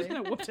 Probably. She'd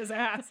have whooped his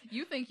ass.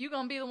 You think you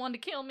gonna be the one to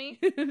kill me?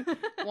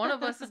 One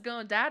of us is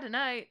gonna die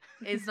tonight.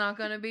 It's not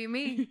gonna be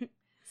me.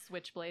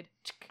 switchblade.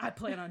 I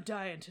plan on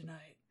dying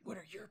tonight. What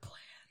are your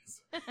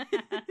plans?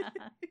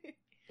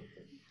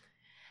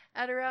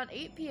 At around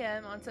 8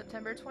 p.m. on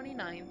September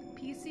 29th,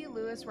 P.C.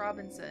 Lewis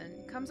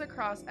Robinson comes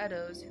across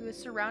Eddowes, who is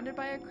surrounded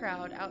by a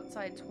crowd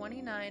outside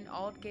 29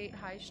 Aldgate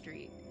High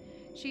Street.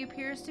 She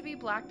appears to be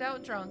blacked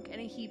out drunk in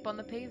a heap on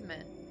the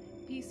pavement.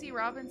 P.C.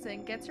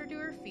 Robinson gets her to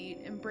her feet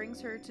and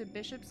brings her to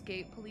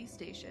Bishopsgate Police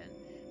Station.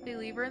 They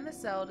leave her in the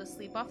cell to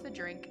sleep off the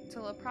drink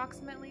till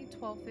approximately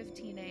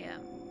 12:15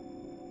 a.m.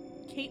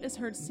 Kate is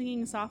heard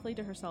singing softly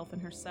to herself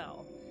in her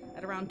cell.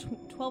 At around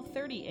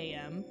 12:30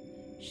 a.m.,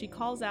 she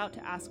calls out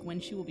to ask when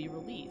she will be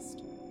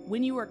released.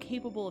 When you are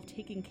capable of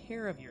taking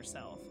care of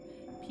yourself.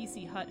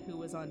 P.C. Hutt, who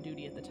was on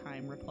duty at the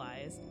time,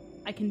 replies,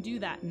 I can do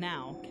that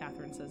now,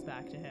 Catherine says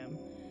back to him.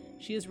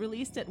 She is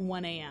released at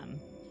 1 a.m.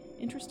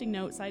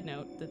 Interesting side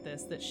note,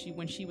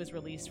 when she was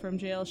released from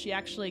jail, she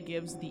actually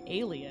gives the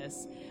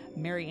alias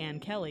Mary Ann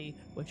Kelly,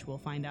 which we'll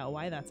find out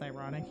why that's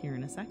ironic here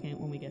in a second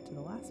when we get to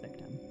the last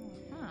victim.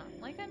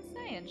 Like I'm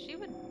saying, she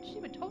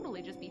would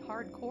totally just be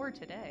hardcore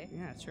today.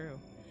 Yeah, true.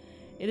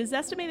 It is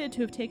estimated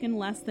to have taken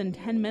less than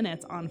 10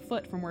 minutes on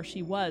foot from where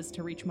she was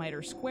to reach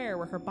Mitre Square,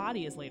 where her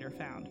body is later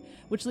found,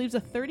 which leaves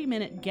a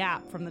 30-minute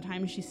gap from the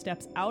time she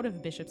steps out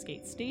of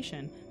Bishopsgate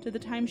Station to the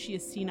time she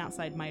is seen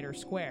outside Mitre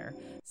Square.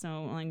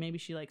 So, maybe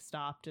she,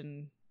 stopped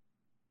and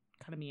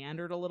kind of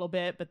meandered a little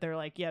bit, but they're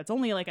like, yeah, it's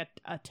only a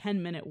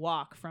 10-minute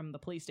walk from the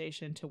police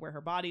station to where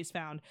her body's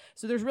found.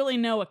 So there's really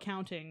no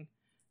accounting.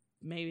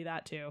 Maybe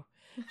that, too.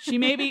 She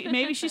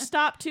maybe she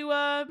stopped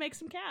to make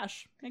some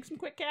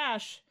quick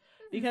cash.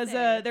 Because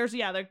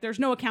there's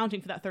no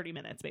accounting for that 30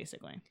 minutes,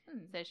 basically.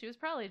 So she was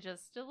probably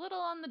just a little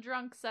on the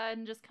drunk side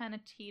and just kind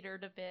of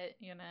teetered a bit,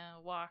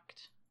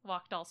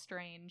 walked all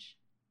strange.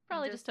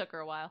 Probably just took her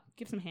a while.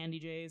 Give some handy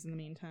J's in the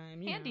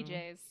meantime. Handy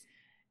J's.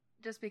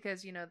 Just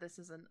because, this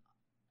is an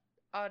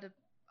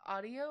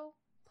audio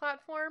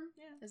platform.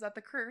 Yeah. Is that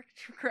the correct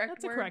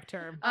That's word? A correct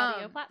term.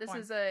 Audio platform.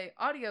 This is a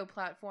audio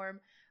platform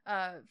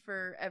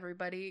for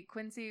everybody.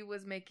 Quincy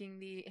was making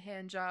the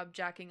hand job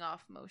jacking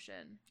off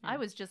motion. I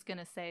was just going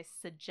to say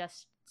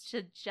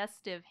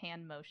suggestive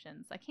hand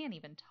motions. I can't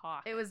even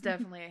talk. It was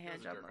definitely a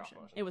hand job motion.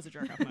 It was a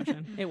jerk off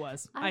motion. It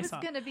was. I was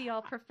going to be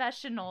all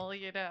professional,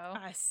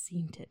 I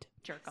seen it.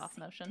 Jerk off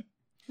motion.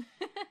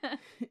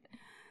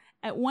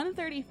 At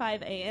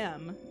 1:35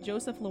 a.m.,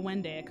 Joseph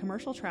Lewende, a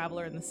commercial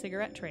traveler in the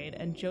cigarette trade,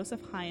 and Joseph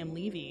Hyam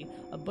Levy,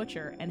 a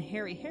butcher, and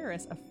Harry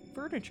Harris, a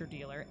furniture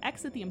dealer,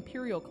 exit the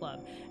Imperial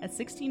Club at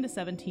 16 to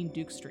 17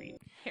 Duke Street.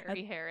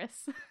 Harry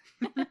Harris.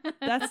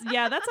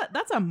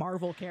 That's a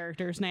Marvel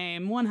character's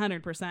name,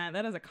 100%.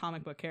 That is a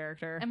comic book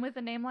character. And with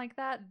a name like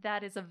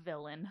that is a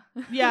villain.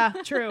 Yeah,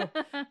 true.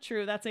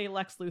 That's a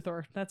Lex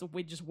Luthor. That's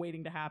just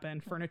waiting to happen.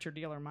 Furniture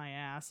dealer, my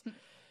ass.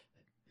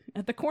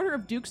 At the corner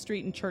of Duke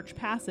Street and Church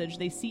Passage,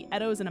 they see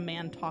Eddowes and a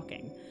man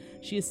talking.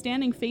 She is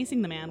standing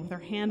facing the man with her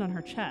hand on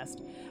her chest,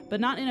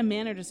 but not in a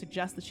manner to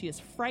suggest that she is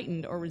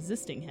frightened or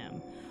resisting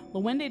him.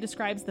 Lewende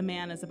describes the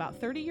man as about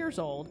 30 years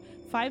old,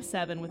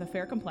 5'7", with a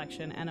fair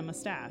complexion and a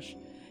mustache.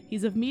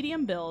 He's of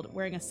medium build,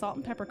 wearing a salt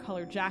and pepper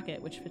colored jacket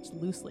which fits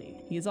loosely.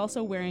 He is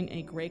also wearing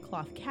a gray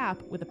cloth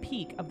cap with a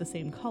peak of the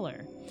same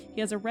color.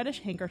 He has a reddish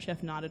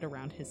handkerchief knotted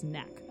around his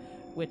neck,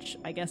 which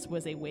I guess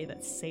was a way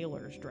that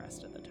sailors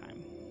dressed at the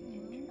time.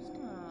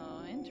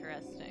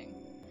 Interesting.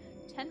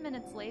 10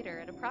 minutes later,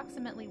 at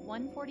approximately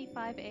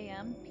 1:45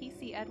 a.m.,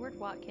 P.C. Edward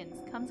Watkins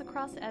comes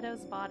across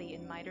Eddowes' body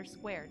in Mitre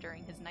Square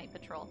during his night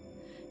patrol.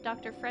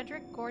 Dr.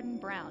 Frederick Gordon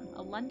Brown,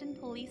 a London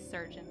police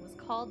surgeon, was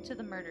called to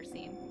the murder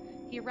scene.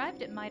 He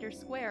arrived at Mitre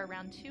Square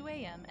around 2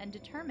 a.m. and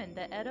determined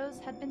that Eddowes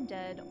had been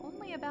dead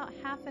only about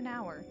half an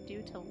hour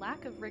due to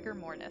lack of rigor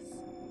mortis.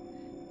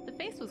 The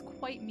face was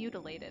quite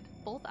mutilated.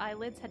 Both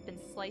eyelids had been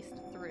sliced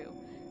through.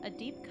 A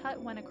deep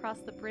cut went across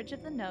the bridge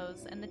of the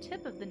nose, and the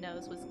tip of the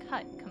nose was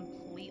cut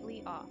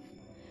completely off.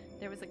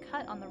 There was a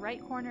cut on the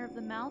right corner of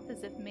the mouth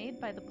as if made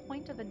by the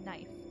point of a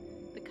knife.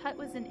 The cut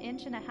was 1.5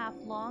 inches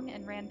long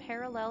and ran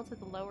parallel to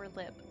the lower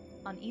lip.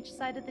 On each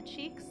side of the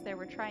cheeks, there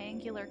were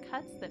triangular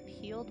cuts that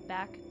peeled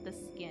back the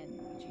skin.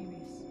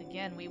 Jeez.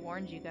 Again, we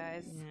warned you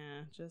guys.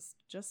 Yeah,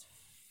 just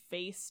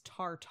face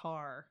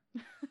tartar.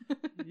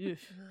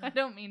 I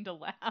don't mean to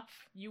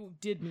laugh. You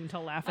did mean to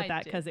laugh at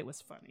that because it was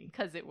funny.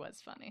 Because it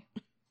was funny.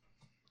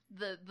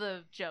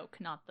 The joke,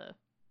 not the...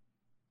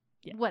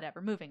 Yeah.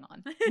 Whatever, moving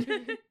on.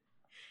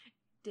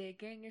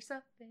 Digging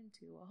yourself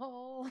into a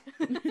hole.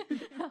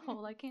 A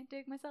hole I can't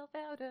dig myself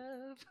out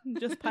of.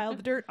 Just pile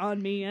the dirt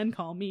on me and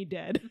call me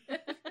dead.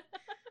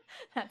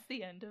 That's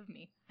the end of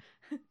me.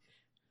 I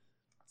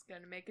was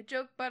gonna make a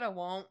joke, but I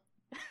won't.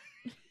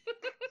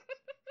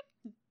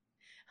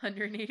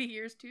 180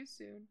 years too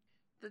soon.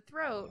 The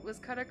throat was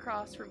cut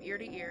across from ear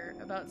to ear,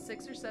 about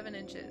 6 or 7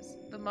 inches.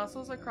 The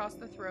muscles across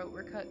the throat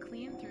were cut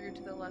clean through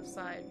to the left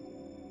side.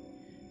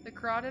 The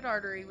carotid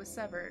artery was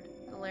severed.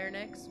 The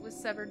larynx was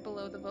severed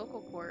below the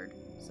vocal cord,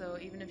 so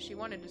even if she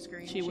wanted to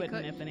scream, she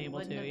wouldn't have been able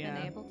to. Wouldn't have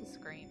been able to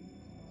scream.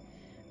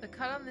 The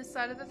cut on this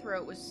side of the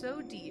throat was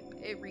so deep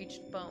it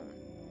reached bone.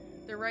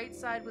 The right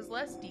side was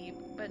less deep,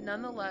 but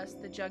nonetheless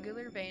the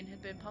jugular vein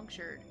had been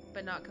punctured,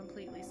 but not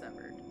completely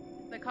severed.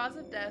 The cause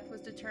of death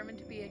was determined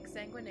to be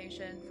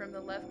exsanguination from the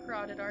left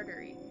carotid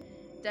artery.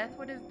 Death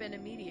would have been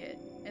immediate,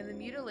 and the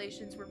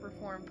mutilations were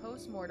performed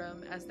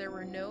post-mortem as there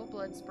were no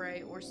blood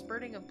spray or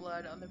spurting of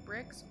blood on the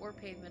bricks or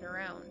pavement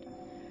around.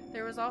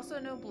 There was also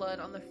no blood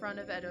on the front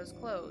of Edo's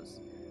clothes.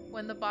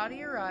 When the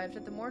body arrived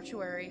at the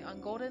mortuary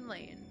on Golden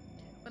Lane,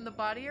 the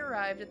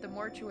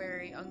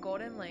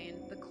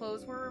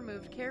clothes were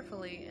removed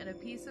carefully and a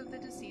piece of the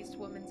deceased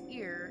woman's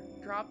ear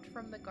dropped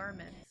from the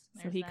garments.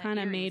 So he kind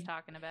of made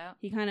talking about.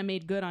 He kind of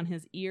made good on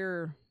his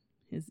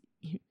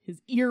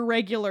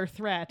irregular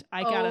threat.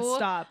 I gotta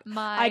stop.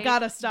 I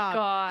gotta stop.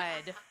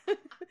 God.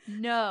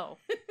 No.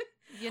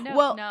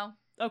 No.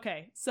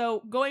 Okay,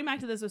 so going back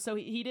to this, so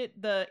he did,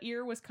 the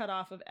ear was cut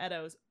off of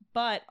Edo's,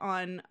 but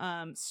on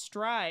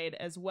Stride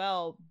as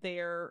well,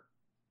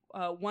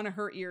 one of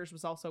her ears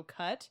was also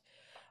cut,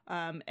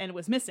 and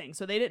was missing,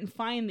 so they didn't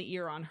find the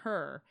ear on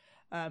her.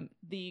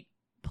 The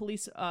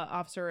police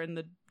officer and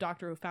the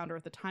doctor who found her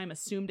at the time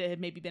assumed it had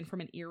maybe been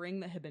from an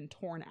earring that had been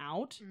torn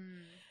out,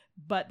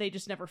 but they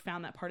just never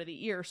found that part of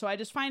the ear. So I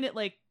just find it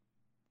like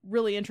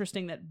really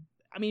interesting that,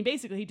 I mean,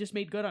 basically he just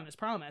made good on his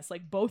promise.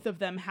 Like both of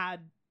them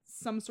had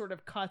some sort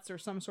of cuts or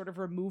some sort of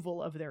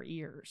removal of their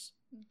ears.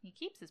 He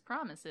keeps his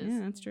promises.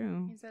 Yeah, that's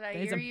true. He said, I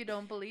hear you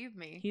don't believe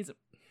me. He's a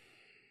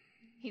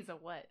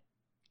what?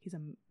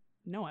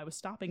 No, I was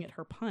stopping at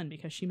her pun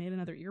because she made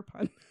another ear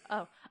pun.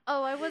 Oh,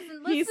 I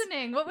wasn't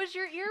listening. What was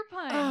your ear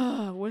pun?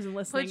 Oh, I wasn't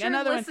listening. Put your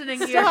Another listening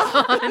one. ear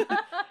on.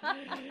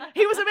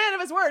 He was a man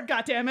of his word,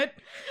 goddammit.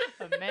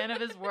 A man of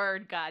his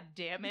word,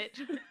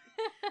 goddammit.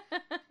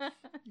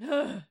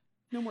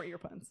 No more ear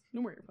puns.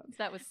 No more ear puns.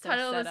 That was so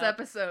title of set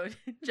this up. episode.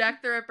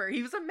 Jack the Ripper.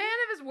 He was a man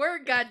of his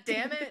word,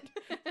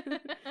 goddammit.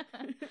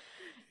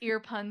 Ear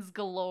puns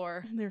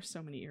galore. There's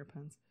so many ear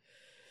puns.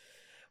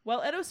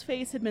 While Edo's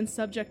face had been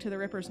subject to the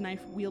Ripper's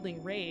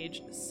knife-wielding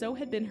rage, so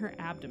had been her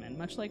abdomen,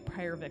 much like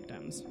prior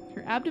victims.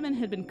 Her abdomen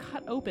had been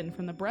cut open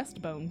from the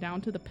breastbone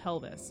down to the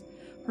pelvis.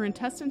 Her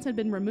intestines had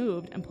been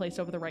removed and placed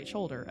over the right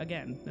shoulder.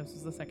 Again, this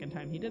was the second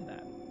time he did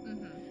that.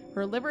 Mm-hmm.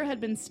 Her liver had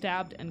been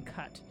stabbed and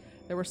cut.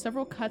 There were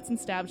several cuts and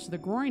stabs to the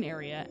groin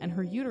area, and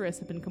her uterus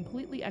had been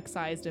completely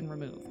excised and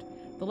removed.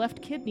 The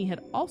left kidney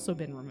had also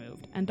been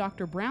removed, and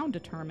Dr. Brown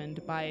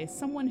determined by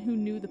someone who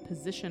knew the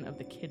position of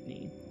the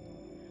kidney.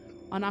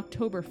 On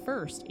October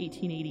 1st,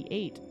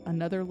 1888,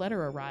 another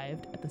letter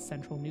arrived at the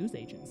Central News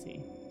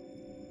Agency.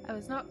 I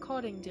was not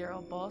courting, dear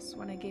old boss,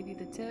 when I gave you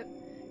the tip.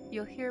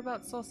 You'll hear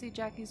about Saucy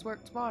Jackie's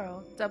work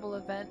tomorrow. Double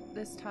event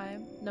this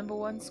time. Number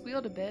 1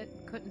 squealed a bit,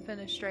 couldn't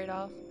finish straight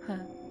off.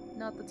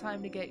 Not the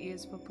time to get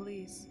used for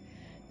police.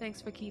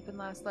 Thanks for keeping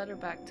last letter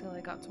back till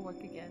I got to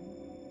work again.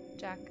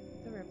 Jack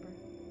the Ripper.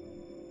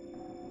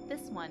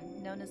 This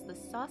one, known as the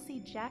Saucy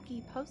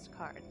Jackie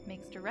postcard,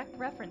 makes direct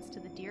reference to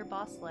the Dear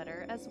Boss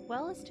letter as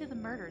well as to the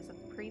murders of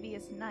the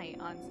previous night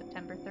on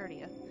September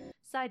 30th.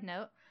 Side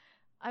note,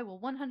 I will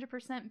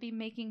 100% be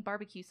making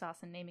barbecue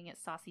sauce and naming it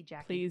Saucy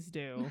Jackie. Please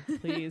do.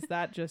 Please.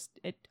 That just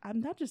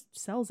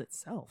sells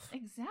itself.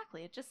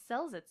 Exactly. It just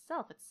sells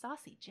itself. It's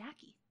Saucy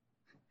Jackie.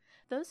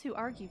 Those who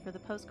argue for the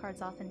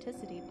postcard's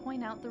authenticity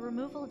point out the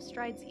removal of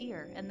Stride's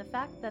ear and the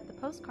fact that the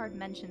postcard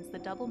mentions the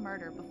double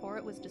murder before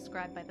it was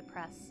described by the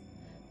press.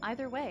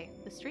 Either way,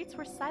 the streets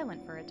were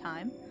silent for a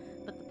time,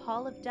 but the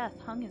pall of death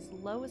hung as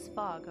low as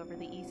fog over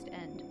the East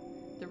End.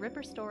 The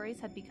Ripper stories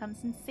had become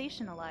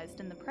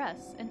sensationalized in the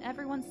press, and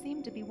everyone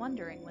seemed to be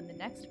wondering when the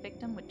next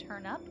victim would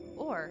turn up,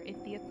 or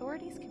if the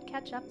authorities could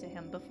catch up to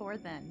him before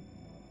then.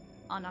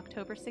 On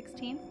October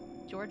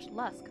 16th, George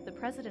Lusk, the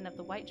president of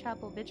the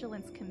Whitechapel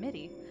Vigilance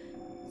Committee,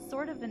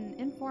 sort of an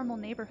informal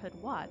neighborhood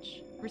watch,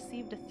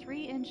 received a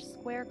 3-inch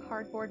square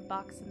cardboard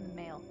box in the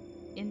mail.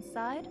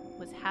 Inside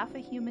was half a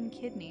human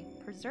kidney,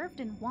 preserved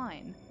in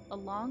wine,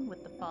 along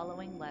with the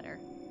following letter.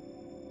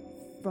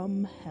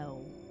 From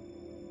hell,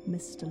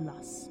 Mr.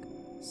 Lusk,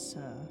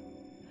 sir.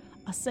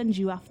 I send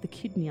you half the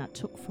kidney I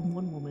took from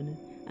one woman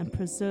and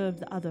preserved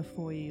the other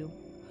for you.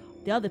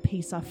 The other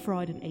piece I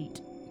fried and ate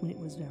when it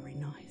was very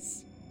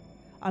nice.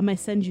 I may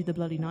send you the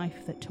bloody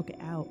knife that took it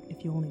out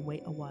if you only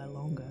wait a while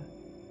longer.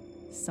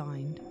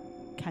 Signed,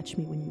 catch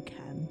me when you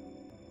can,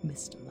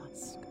 Mr.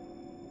 Lusk.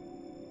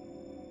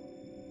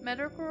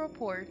 Medical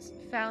reports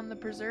found the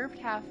preserved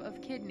half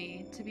of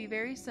kidney to be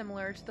very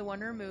similar to the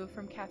one removed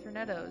from Catherine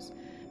Eddowes,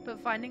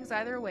 but findings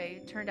either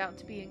way turned out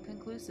to be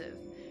inconclusive.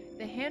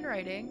 The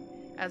handwriting,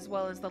 as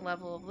well as the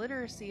level of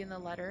literacy in the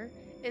letter,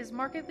 is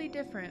markedly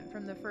different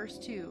from the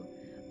first two,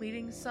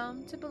 leading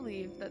some to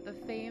believe that the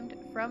famed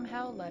From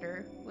Hell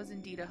letter was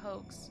indeed a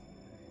hoax.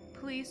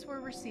 Police were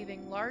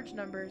receiving large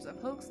numbers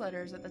of hoax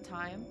letters at the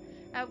time,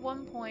 at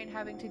one point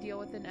having to deal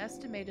with an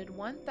estimated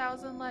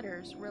 1,000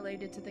 letters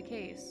related to the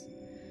case.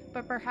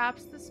 But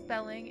perhaps the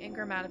spelling and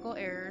grammatical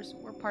errors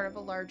were part of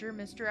a larger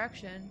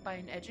misdirection by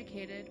an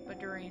educated but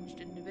deranged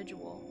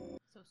individual.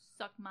 So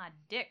suck my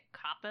dick,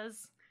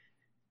 coppers.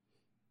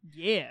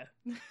 Yeah.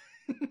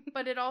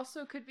 But it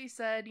also could be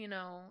said,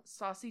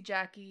 Saucy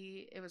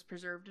Jackie, it was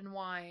preserved in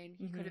wine.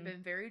 He could have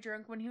been very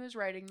drunk when he was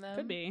writing them.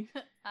 Could be.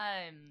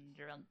 I'm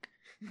drunk.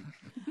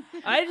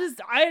 I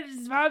just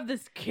have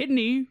this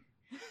kidney.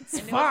 It's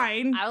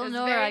fine. I don't It's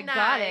know where I very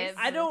got nice. it.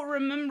 I don't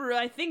remember.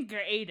 I think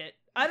I ate it.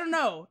 I don't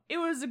know. It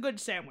was a good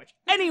sandwich.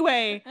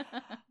 Anyway,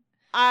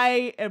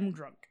 I am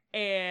drunk.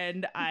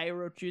 And I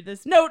wrote you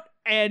this note,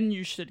 and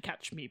you should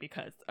catch me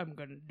because I'm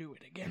gonna do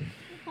it again.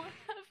 Why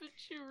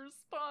haven't you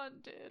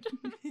responded?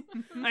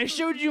 I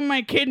showed you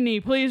my kidney.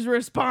 Please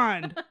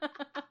respond.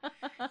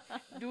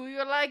 Do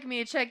you like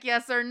me? Check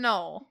yes or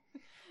no.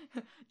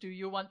 Do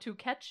you want to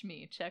catch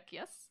me? Check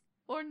yes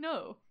or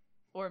no.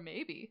 Or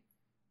maybe.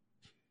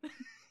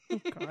 Oh,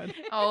 God.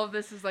 All of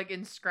this is like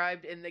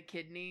inscribed in the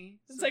kidney.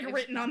 It's like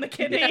written on the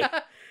kidney. Yeah.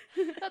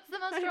 That's the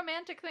most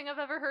romantic thing I've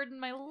ever heard in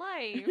my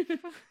life.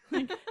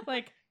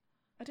 like,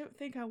 I don't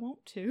think I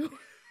want to.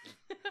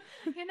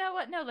 You know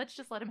what? No, let's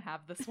just let him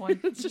have this one.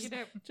 It's just,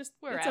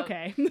 we're it's out.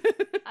 okay.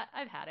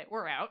 I've had it.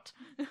 We're out.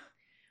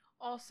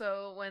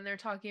 Also, when they're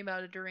talking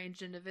about a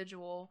deranged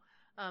individual,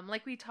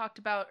 like we talked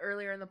about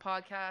earlier in the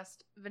podcast,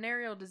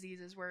 venereal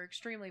diseases were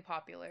extremely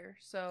popular.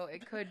 So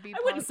it could be. I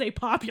wouldn't say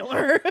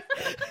popular.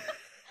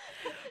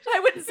 I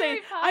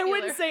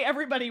wouldn't say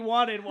everybody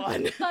wanted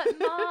one. But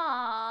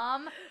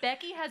Mom,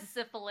 Becky has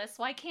syphilis.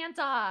 Why can't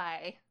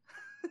I?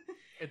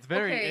 It's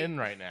very Okay. in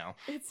right now.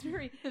 It's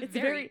very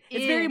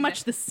in.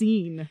 much the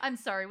scene. I'm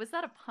sorry. Was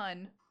that a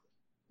pun?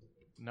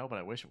 No, but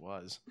I wish it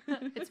was.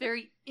 It's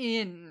very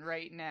in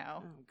right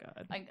now. Oh,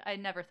 God. I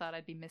never thought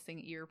I'd be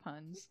missing ear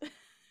puns.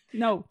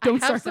 No, I don't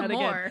have start some that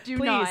more. again. Do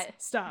Please not.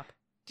 stop.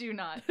 Do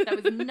not.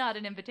 That was not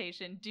an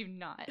invitation. Do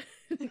not.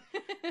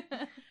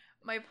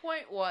 My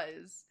point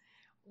was,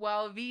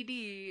 while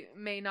VD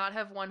may not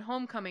have won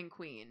Homecoming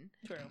Queen,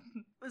 True.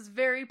 it was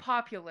very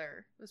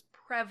popular. It was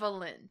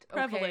prevalent.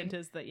 Okay? Prevalent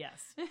is the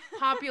yes.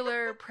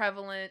 Popular,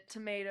 prevalent,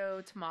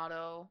 tomato,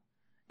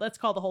 Let's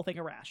call the whole thing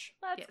a rash.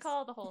 Let's Yes.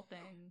 call the whole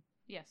thing,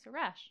 yes, a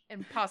rash.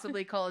 and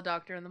possibly call a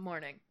doctor in the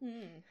morning.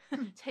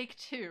 Take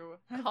two.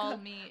 I've Call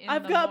got- me in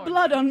I've the got morning.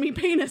 blood on me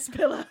penis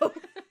pillow.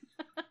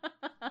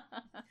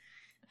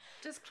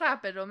 Just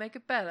clap it, it'll make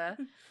it better.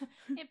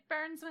 It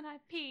burns when I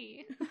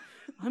pee.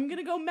 I'm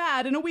gonna go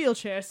mad in a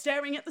wheelchair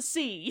staring at the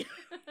sea.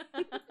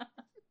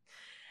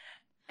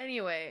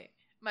 Anyway,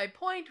 my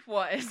point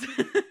was,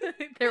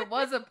 there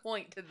was a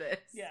point to this.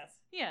 Yes.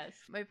 Yes.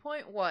 My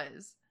point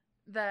was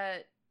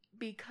that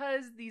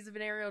because these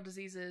venereal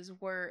diseases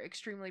were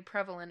extremely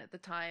prevalent at the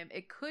time,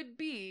 it could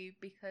be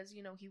because,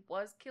 he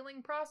was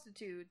killing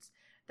prostitutes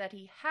that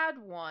he had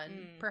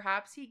one.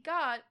 Perhaps he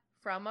got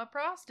from a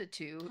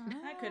prostitute.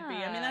 That could be.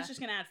 I mean, that's just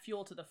gonna add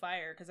fuel to the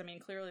fire because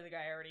clearly the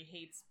guy already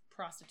hates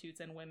prostitutes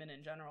and women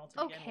in general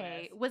to begin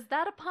Okay. with. Was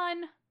that a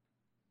pun?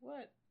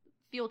 What?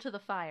 Fuel to the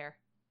fire.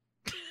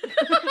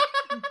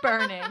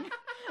 Burning.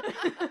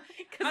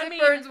 Because I it mean,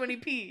 burns when he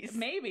pees.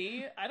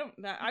 Maybe. I don't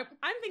know. I'm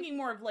thinking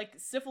more of like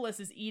syphilis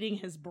is eating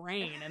his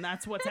brain and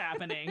that's what's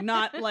happening.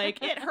 Not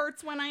like it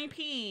hurts when I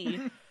pee.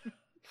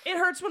 It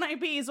hurts when I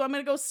pee, so I'm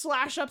gonna go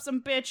slash up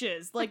some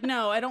bitches. Like,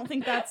 no, I don't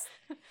think that's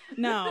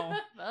no.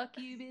 Fuck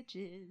you,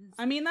 bitches.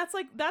 I mean, that's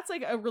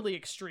like a really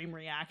extreme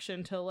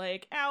reaction to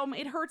like, ow,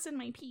 it hurts in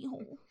my pee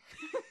hole.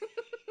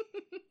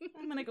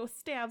 I'm gonna go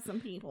stab some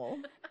people.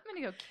 I'm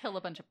gonna go kill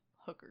a bunch of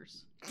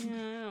hookers.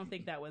 Yeah, I don't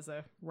think that was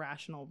a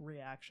rational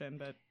reaction,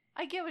 but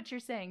I get what you're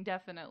saying,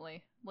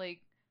 definitely.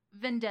 Like,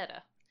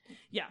 vendetta.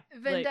 yeah.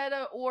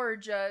 Vendetta, or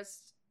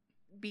just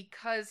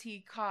because he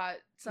caught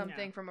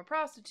something Yeah. from a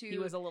prostitute. He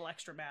was a little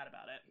extra mad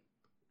about it.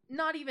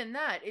 Not even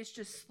that. It's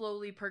just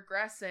slowly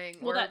progressing.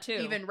 Well, or that too.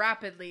 even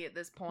rapidly at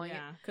this point.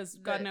 Yeah, because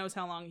God that- knows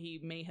how long he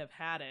may have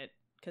had it.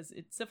 Because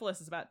syphilis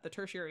is about the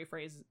tertiary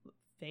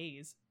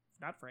phase.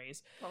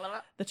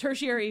 The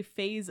tertiary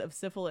phase of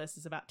syphilis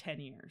is about 10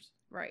 years.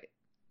 Right.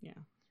 Yeah.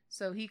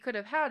 So he could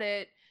have had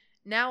it,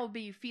 now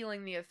be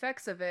feeling the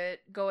effects of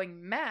it,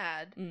 going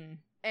mad,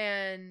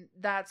 and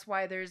that's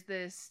why there's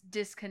this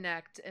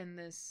disconnect and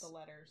this, The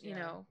letters,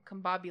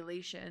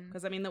 combobulation.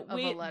 Because I mean, the a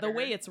way letter.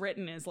 it's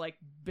written is like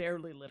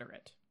barely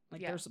literate.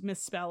 Like Yeah. there's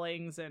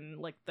misspellings and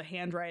like the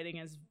handwriting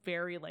is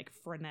very like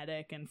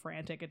frenetic and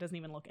frantic. It doesn't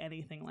even look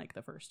anything like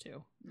the first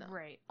two. No.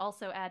 Right.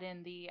 Also add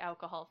in the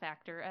alcohol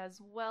factor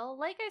as well.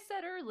 Like I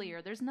said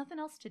earlier, there's nothing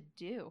else to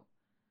do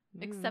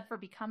except for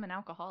become an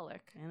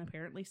alcoholic. And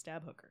apparently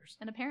stab hookers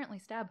And apparently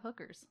stab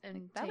hookers.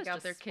 And That take was out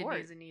just their sport.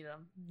 kidneys and eat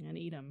them. and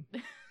eat them.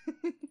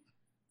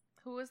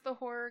 Who was the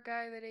horror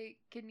guy that ate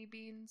kidney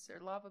beans or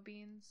lava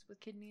beans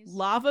with kidneys?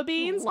 Lava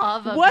beans?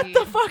 Lava What beans.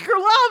 the fuck are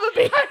lava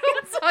beans? I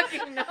don't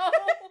fucking know.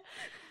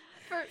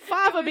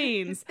 Fava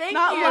beans, Thank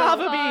not you.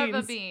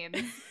 lava beans.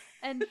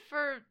 And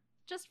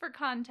for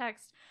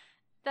context,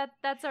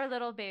 that's our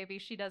little baby.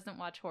 She doesn't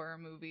watch horror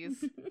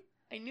movies.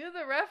 I knew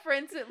the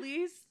reference at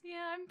least.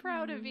 Yeah, I'm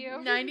proud of you.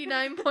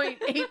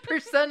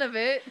 99.8% of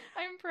it.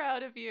 I'm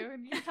proud of you.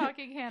 And you're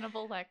talking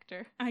Hannibal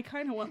Lecter. I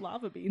kind of want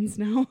lava beans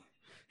now.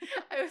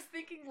 I was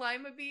thinking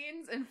lima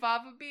beans and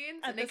fava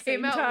beans, At and the it came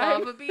same out time.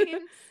 lava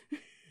beans.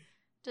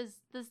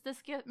 Does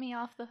this get me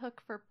off the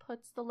hook for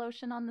puts the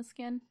lotion on the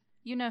skin?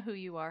 You know who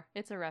you are.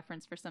 It's a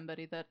reference for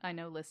somebody that I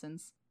know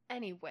listens.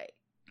 Anyway,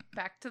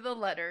 back to the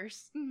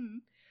letters. Mm-hmm.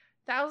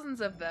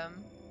 Thousands of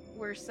them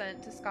were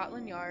sent to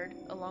Scotland Yard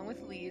along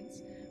with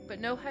leads, but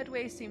no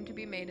headway seemed to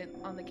be made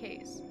on the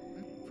case.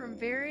 From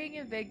varying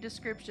and vague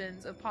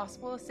descriptions of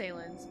possible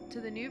assailants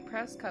to the new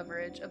press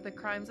coverage of the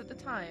crimes at the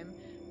time,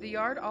 the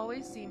Yard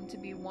always seemed to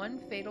be one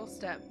fatal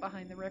step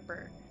behind the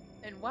Ripper.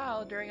 And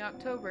while, during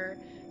October,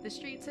 the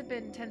streets had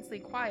been intensely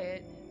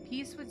quiet,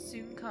 peace would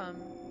soon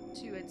come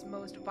to its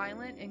most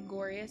violent and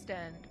goriest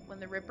end when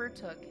the Ripper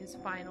took his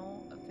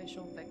final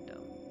official victim.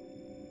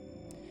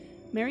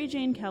 Mary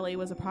Jane Kelly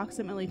was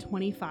approximately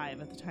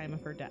 25 at the time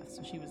of her death,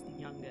 so she was the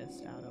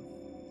youngest out of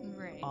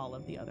all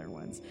of the other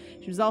ones.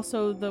 She was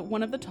also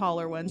one of the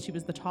taller ones. She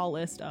was the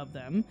tallest of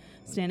them,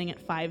 standing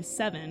at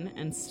 5'7"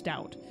 and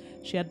stout.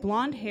 She had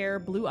blonde hair,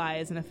 blue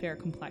eyes, and a fair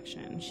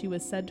complexion. She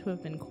was said to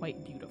have been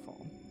quite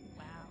beautiful.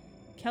 Wow.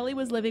 Kelly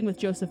was living with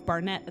Joseph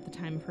Barnett at the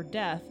time of her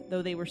death.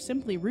 Though they were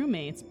simply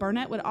roommates,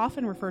 Barnett would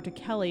often refer to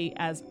Kelly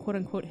as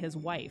quote-unquote his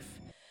wife.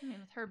 I mean,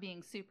 with her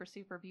being super,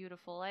 super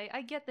beautiful,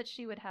 I get that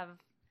she would have...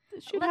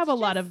 She'd have a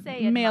lot of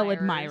male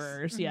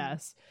admirers, Mm-hmm.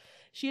 Yes.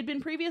 She had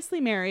been previously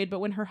married, but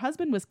when her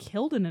husband was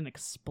killed in an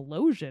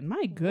explosion,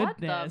 my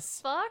goodness.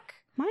 What the fuck?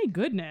 My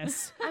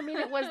goodness. I mean,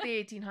 it was the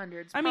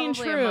 1800s. I mean,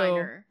 Probably true. a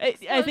minor.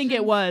 I think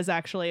it was,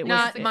 actually. It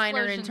Not was,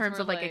 minor in Explosions terms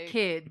were of like a like-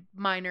 kid.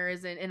 Minor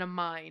is in a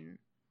mine.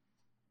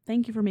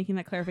 Thank you for making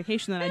that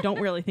clarification that I don't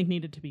really think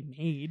needed to be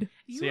made.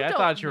 See, I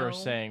thought you were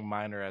saying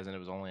minor as in it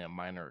was only a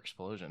minor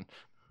explosion.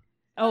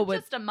 Oh, but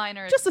just a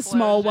minor just a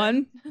small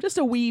explosion. one. Just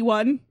a wee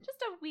one.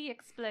 Just a wee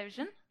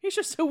explosion. He's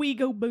just a wee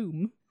go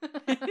boom.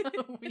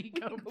 We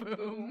go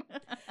boom.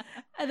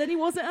 And then he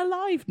wasn't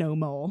alive no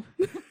more.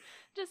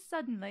 Just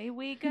suddenly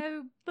we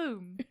go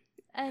boom.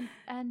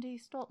 And he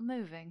stopped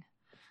moving.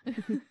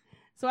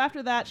 So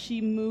after that,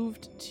 she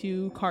moved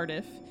to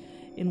Cardiff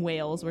in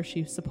Wales, where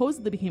she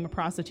supposedly became a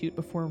prostitute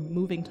before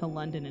moving to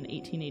London in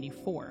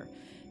 1884.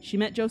 She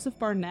met Joseph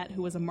Barnett,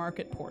 who was a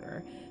market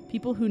porter.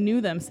 People who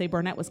knew them say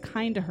Barnett was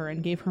kind to her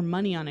and gave her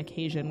money on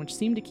occasion, which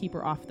seemed to keep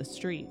her off the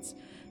streets.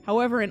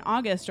 However, in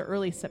August or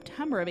early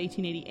September of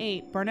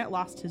 1888, Barnett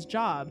lost his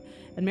job,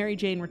 and Mary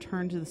Jane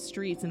returned to the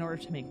streets in order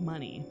to make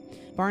money.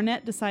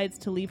 Barnett decides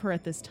to leave her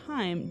at this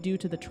time due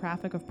to the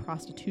traffic of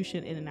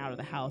prostitution in and out of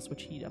the house,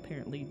 which he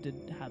apparently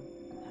did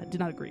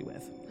not agree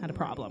with, had a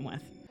problem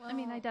with. I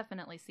mean, I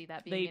definitely see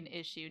that being an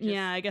issue.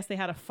 Yeah, I guess they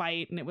had a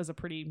fight, and it was a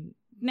pretty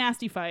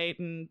nasty fight,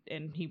 and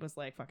he was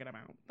like, fuck it, I'm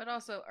out. But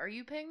also, are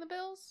you paying the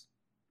bills?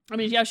 I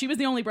mean, yeah, she was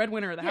the only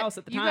breadwinner of the house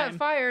at the you time. got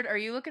fired. Are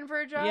you looking for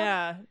a job?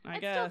 Yeah, I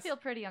I'd guess. still feel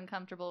pretty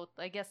uncomfortable with,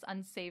 I guess,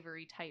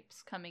 unsavory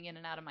types coming in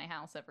and out of my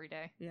house every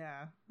day.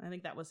 Yeah, I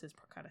think that was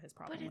kind of his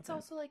problem. But it's with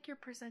also like you're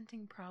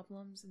presenting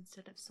problems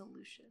instead of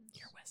solutions.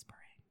 You're whispering.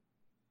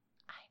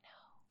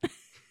 I know.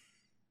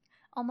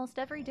 Almost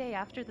every day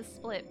after the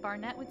split,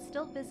 Barnett would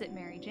still visit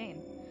Mary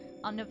Jane.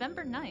 On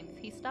November 9th,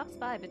 he stops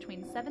by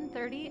between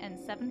 7:30 and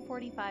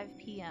 7:45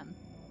 p.m.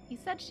 He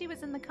said she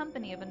was in the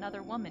company of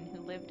another woman who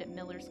lived at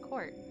Miller's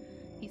Court.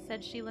 He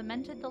said she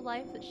lamented the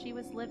life that she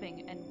was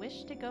living and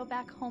wished to go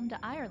back home to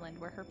Ireland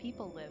where her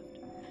people lived.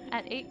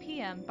 At 8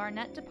 p.m.,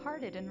 Barnett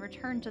departed and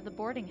returned to the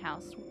boarding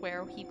house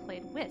where he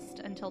played whist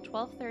until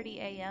 12:30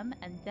 a.m.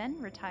 and then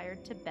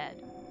retired to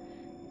bed.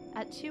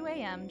 At 2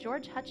 a.m.,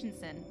 George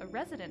Hutchinson, a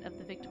resident of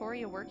the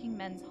Victoria Working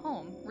Men's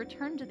Home,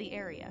 returned to the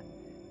area.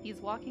 He's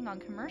walking on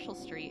Commercial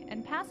Street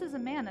and passes a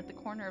man at the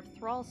corner of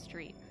Thrall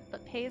Street,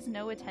 but pays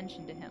no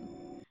attention to him.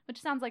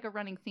 Which sounds like a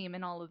running theme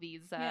in all of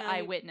these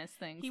eyewitness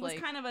things. He was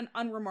kind of an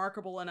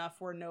unremarkable enough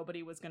where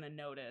nobody was going to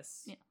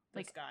notice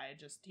this guy.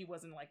 He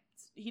wasn't like,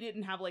 he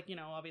didn't have like,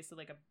 obviously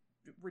like a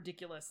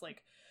ridiculous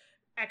like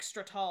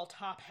extra tall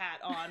top hat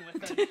on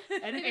with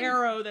an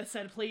arrow that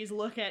said, please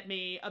look at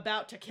me,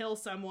 about to kill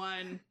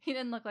someone. He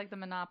didn't look like the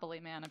Monopoly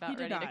man about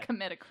ready not. to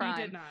commit a crime.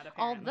 He did not,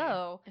 apparently.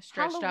 Although, A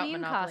stretched out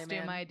Halloween Monopoly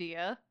costume man.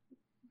 idea,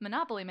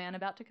 Monopoly man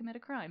about to commit a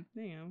crime.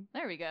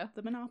 There we go.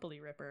 The Monopoly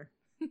Ripper.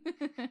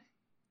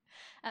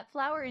 At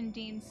Flower and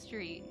Dean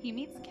Street, he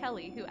meets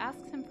Kelly, who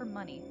asks him for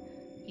money.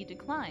 He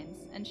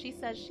declines, and she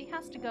says she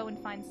has to go and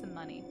find some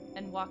money,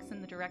 and walks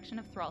in the direction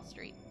of Thrall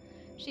Street.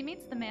 She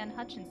meets the man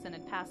Hutchinson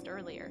had passed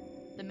earlier.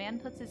 The man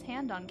puts his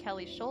hand on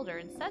Kelly's shoulder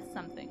and says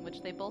something,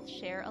 which they both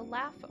share a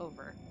laugh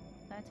over.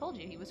 I told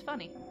you, he was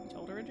funny. He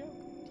told her a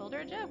joke. Told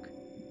her a joke.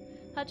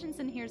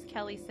 Hutchinson hears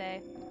Kelly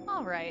say,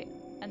 "All right,"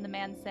 and the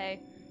man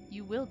say,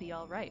 "You will be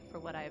all right for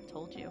what I have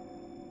told you."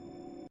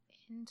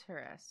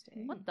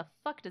 Interesting. What the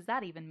fuck does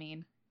that even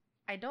mean?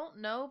 I don't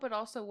know, but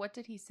also, what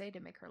did he say to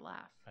make her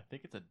laugh? I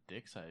think it's a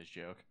dick-sized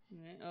joke.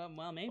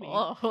 Well, maybe.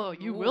 Oh,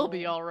 you will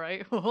be all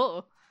right.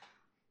 Ugh.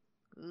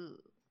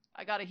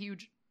 I got a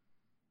huge...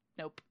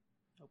 Nope.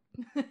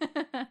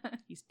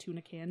 He's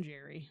Tuna Can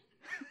Jerry.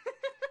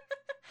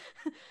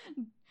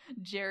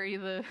 Jerry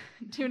the...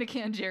 Tuna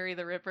Can Jerry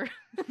the Ripper.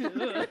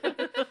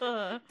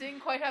 Didn't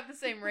quite have the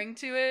same ring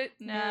to it.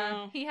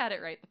 No, he had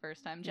it right the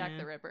first time. Jack Yeah.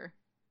 the Ripper.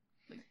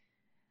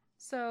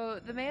 So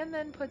the man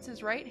then puts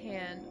his right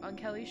hand on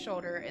Kelly's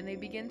shoulder and they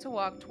begin to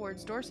walk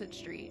towards Dorset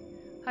Street.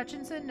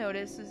 Hutchinson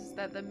notices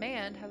that the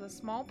man has a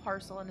small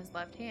parcel in his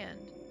left hand.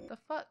 The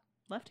fuck?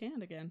 Left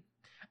hand again.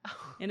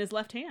 In his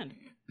left hand.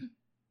 I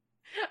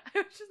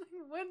was just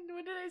like, when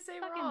did I say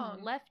Fucking wrong?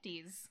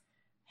 lefties.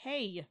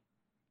 Hey.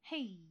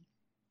 Hey.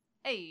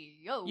 Hey,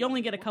 yo. You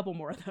only get a couple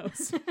more of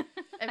those.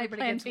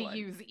 Everybody I plan gets to one.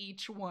 use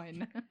each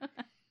one.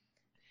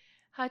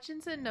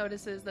 Hutchinson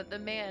notices that the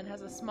man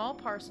has a small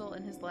parcel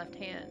in his left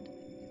hand.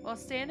 While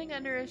standing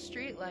under a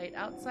streetlight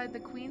outside the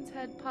Queen's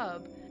Head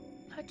pub,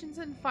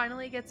 Hutchinson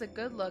finally gets a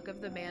good look of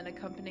the man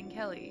accompanying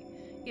Kelly.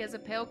 He has a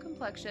pale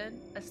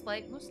complexion, a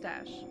slight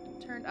mustache,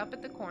 turned up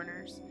at the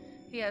corners.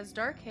 He has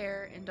dark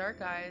hair and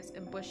dark eyes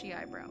and bushy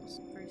eyebrows.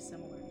 Very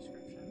similar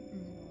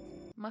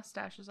description.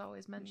 Mustache is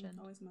always mentioned.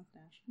 Always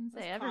mustache. Say It was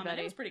everybody. common.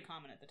 It was pretty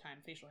common at the time.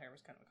 Facial hair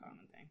was kind of a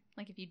common thing.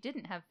 Like, if you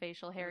didn't have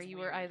facial hair, was you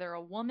were weird. either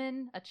a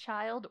woman, a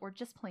child, or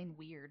just plain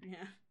weird.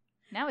 Yeah.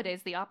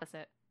 Nowadays, the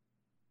opposite.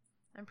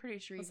 I'm pretty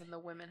sure even the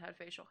women had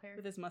facial hair.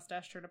 With his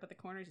mustache turned up at the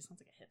corners, he sounds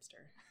like a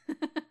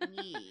hipster.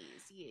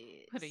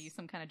 yes. What are you,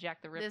 some kind of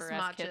Jack the This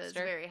Ripper-esque matcha is hipster?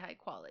 very high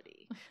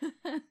quality.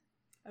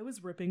 I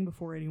was ripping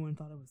before anyone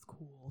thought it was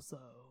cool, so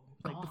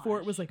before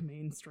it was Gosh.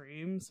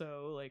 mainstream,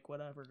 so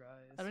whatever,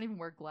 guys. I don't even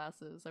wear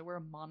glasses. I wear a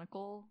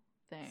monocle.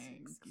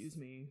 Thanks. Excuse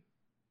me.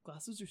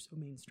 Glasses are so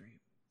mainstream.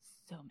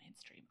 So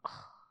mainstream. Ugh.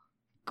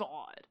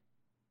 God.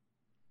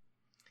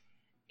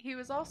 He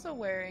was also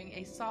wearing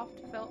a soft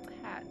felt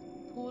hat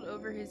pulled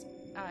over his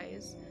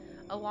eyes,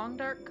 a long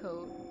dark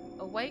coat,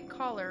 a white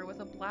collar with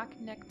a black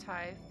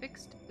necktie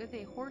fixed with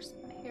a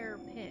horsehair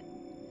pin.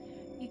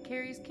 He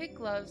carries kid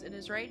gloves in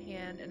his right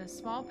hand and a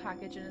small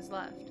package in his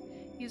left.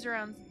 He's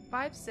around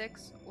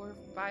 5'6" or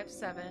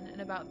 5'7"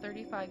 and about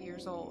 35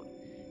 years old.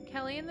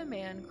 Kelly and the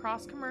man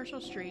cross Commercial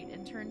Street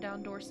and turn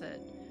down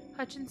Dorset.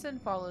 Hutchinson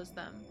follows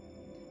them.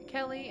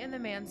 Kelly and the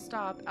man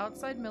stop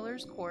outside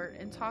Miller's Court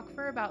and talk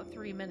for about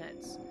 3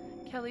 minutes.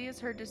 Kelly is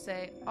heard to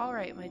say, "All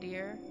right, my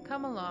dear,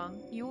 come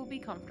along, you will be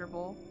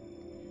comfortable."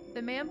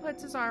 The man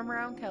puts his arm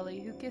around Kelly,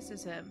 who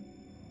kisses him.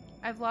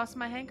 "I've lost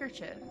my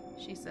handkerchief,"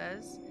 she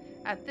says.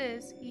 At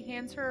this, he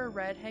hands her a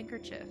red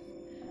handkerchief.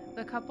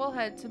 The couple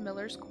head to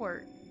Miller's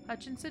Court.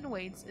 Hutchinson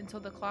waits until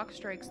the clock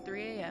strikes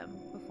 3 a.m.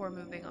 before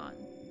moving on.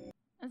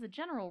 As a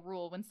general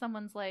rule, when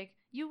someone's like,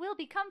 "You will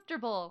be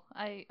comfortable,"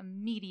 I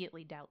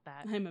immediately doubt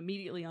that. I'm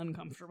immediately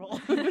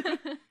uncomfortable.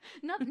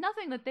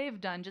 Nothing that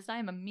they've done, just I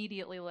am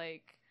immediately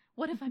like,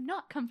 what if I'm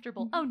not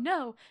comfortable? Oh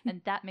no!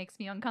 And that makes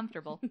me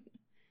uncomfortable.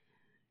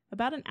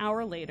 About an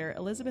hour later,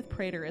 Elizabeth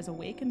Prater is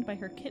awakened by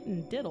her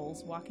kitten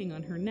Diddles walking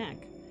on her neck.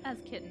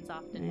 As kittens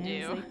often As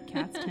do. like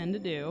cats tend to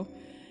do.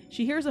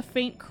 She hears a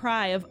faint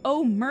cry of,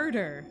 "Oh,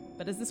 murder!"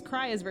 But as this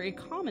cry is very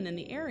common in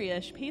the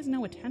area, she pays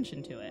no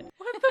attention to it.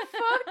 What the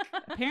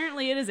fuck?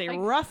 Apparently, it is a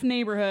rough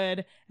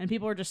neighborhood, and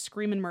people are just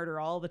screaming murder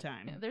all the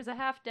time. There's a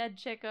half-dead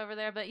chick over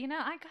there, but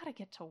I gotta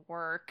get to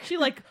work. She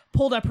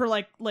pulled up her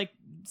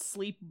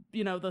sleep,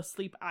 the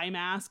sleep eye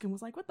mask, and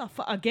was like, "What the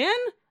fuck again?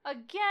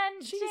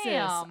 Again, Jesus,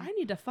 damn. I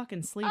need to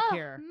fucking sleep Oh,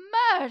 here."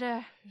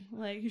 murder.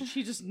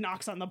 She just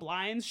knocks on the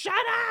blinds. Shut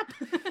up!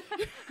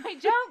 I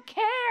don't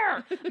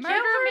care.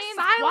 Murder means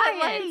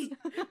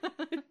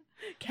quiet.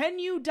 Can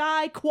you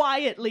die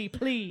quietly,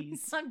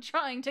 please? I'm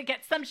trying to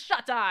get some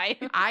shut-eye.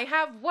 I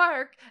have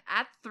work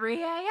at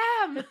 3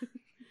 a.m.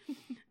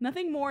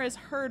 Nothing more is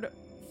heard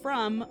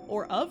from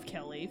or of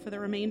Kelly for the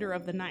remainder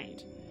of the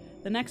night.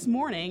 The next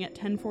morning at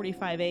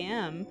 10:45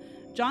 a.m.,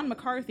 John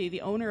McCarthy,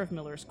 the owner of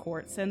Miller's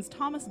Court, sends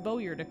Thomas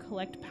Bowyer to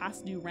collect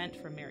past due rent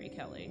from Mary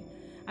Kelly.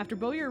 After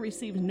Bowyer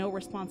received no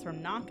response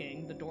from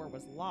knocking, the door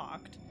was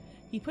locked.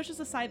 He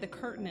pushes aside the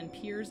curtain and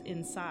peers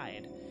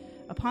inside.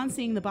 Upon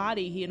seeing the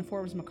body, he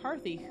informs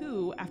McCarthy,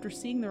 who, after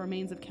seeing the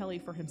remains of Kelly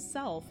for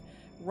himself,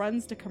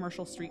 runs to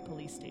Commercial Street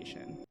Police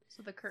Station.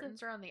 So the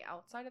curtains are on the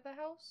outside of the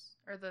house?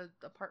 Or the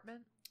apartment?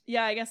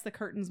 Yeah, I guess the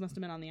curtains must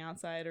have been on the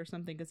outside or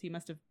something, because he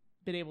must have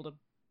been able to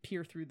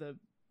peer through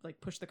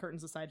push the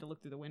curtains aside to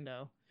look through the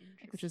window.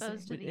 Which is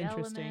Exposed to the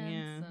interesting, elements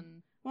yeah.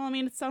 and... Well, I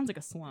mean, it sounds like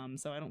a slum,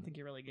 so I don't think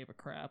he really gave a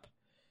crap.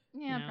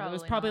 Yeah, You know, probably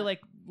it was probably not.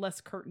 less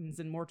curtains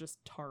and more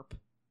just tarp.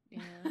 Yeah,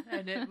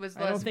 and it was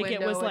I don't less think it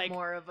window was, and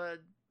more of a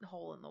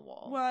hole in the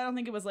wall. Well, I don't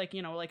think it was like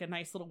a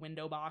nice little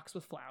window box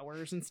with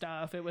flowers and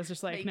stuff. It was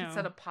just that you no. could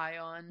set a pie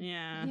on.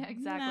 Yeah. Yeah,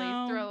 exactly.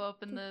 No. Throw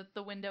open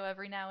the window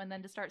every now and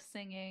then to start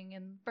singing,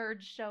 and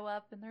birds show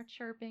up and they're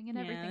chirping, and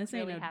everything's this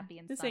ain't really no, happy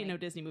and This sunny. ain't no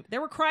Disney movie.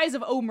 There were cries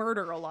of "Oh,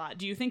 murder" a lot.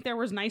 Do you think there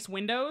was nice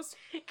windows?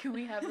 Can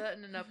we have that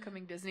in an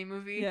upcoming Disney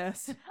movie?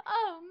 Yes.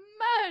 Oh,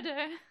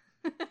 murder!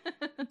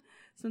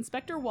 So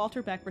Inspector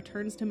Walter Beck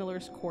returns to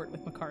Miller's Court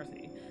with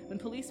McCarthy. When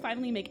police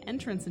finally make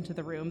entrance into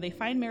the room, they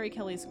find Mary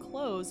Kelly's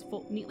clothes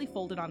neatly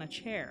folded on a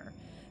chair.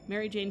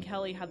 Mary Jane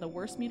Kelly had the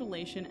worst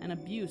mutilation and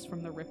abuse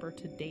from the Ripper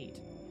to date.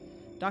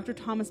 Dr.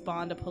 Thomas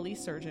Bond, a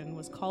police surgeon,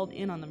 was called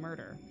in on the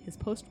murder. His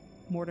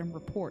post-mortem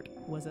report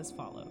was as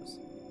follows.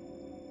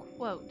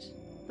 Quote,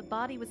 "The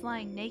body was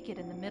lying naked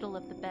in the middle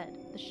of the bed,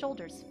 the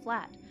shoulders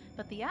flat,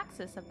 but the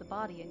axis of the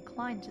body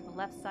inclined to the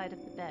left side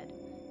of the bed.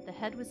 The The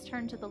head was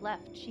turned to the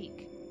left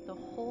cheek. The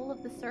whole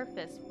of the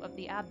surface of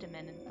the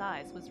abdomen and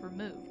thighs was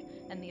removed,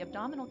 and the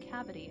abdominal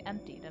cavity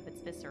emptied of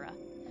its viscera.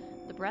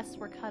 The breasts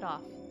were cut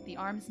off, the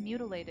arms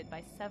mutilated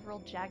by several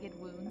jagged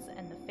wounds,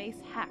 and the face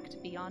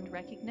hacked beyond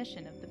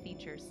recognition of the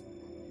features.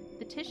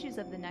 The tissues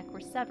of the neck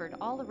were severed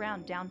all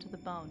around down to the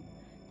bone.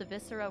 The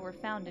viscera were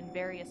found in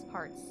various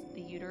parts,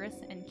 the uterus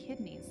and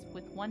kidneys,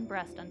 with one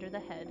breast under the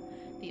head,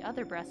 the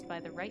other breast by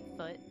the right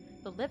foot,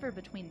 the liver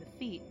between the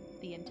feet,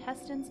 the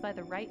intestines by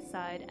the right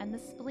side, and the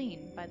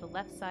spleen by the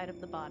left side of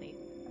the body.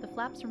 The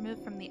flaps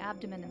removed from the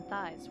abdomen and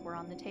thighs were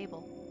on the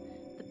table.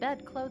 The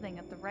bed clothing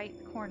at the right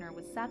corner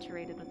was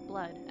saturated with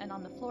blood, and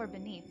on the floor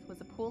beneath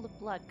was a pool of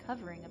blood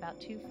covering about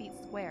 2 feet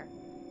square.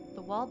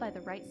 The wall by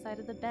the right side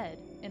of the bed,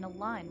 in a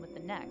line with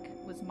the neck,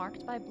 was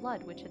marked by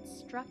blood which had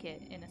struck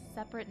it in a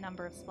separate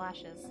number of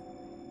splashes.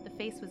 The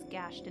face was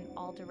gashed in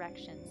all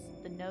directions,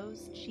 the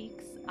nose,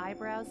 cheeks,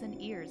 eyebrows,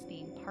 and ears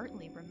being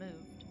partly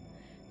removed.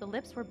 The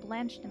lips were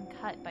blanched and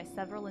cut by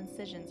several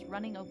incisions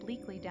running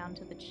obliquely down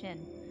to the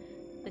chin.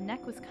 The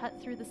neck was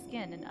cut through the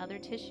skin and other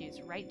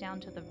tissues right down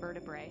to the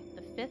vertebrae,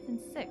 the fifth and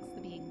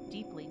sixth being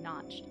deeply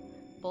notched.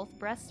 Both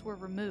breasts were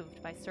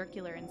removed by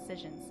circular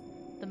incisions,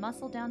 the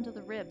muscle down to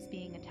the ribs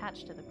being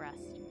attached to the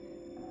breast.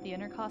 The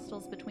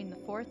intercostals between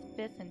the fourth,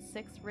 fifth, and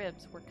sixth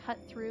ribs were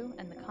cut through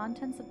and the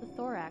contents of the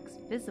thorax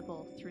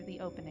visible through the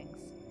openings."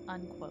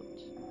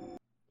 Unquote.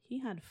 He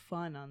had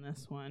fun on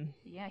this one.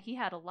 Yeah, he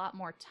had a lot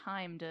more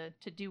time to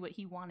do what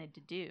he wanted to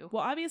do.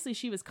 Well, obviously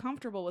she was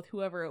comfortable with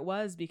whoever it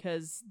was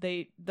because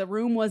the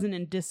room wasn't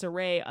in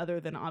disarray other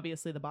than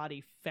obviously the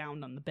body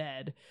found on the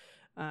bed.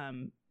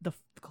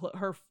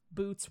 Her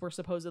boots were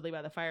supposedly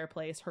by the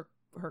fireplace.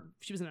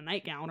 She was in a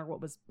nightgown or what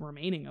was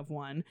remaining of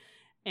one,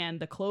 and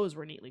the clothes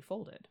were neatly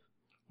folded.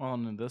 Well,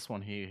 and in this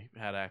one, he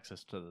had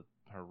access to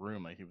her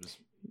room. Like, he was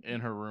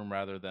in her room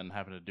rather than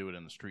having to do it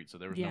in the street, so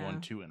there was no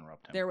one to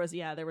interrupt him. There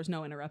was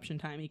no interruption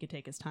time. He could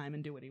take his time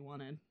and do what he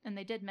wanted. And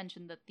they did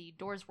mention that the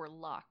doors were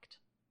locked.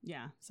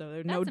 Yeah, so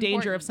there's no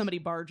danger of somebody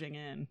barging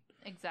in.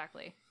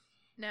 Exactly.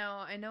 Now,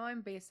 I know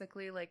I'm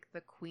basically like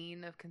the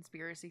queen of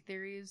conspiracy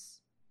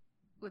theories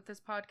with this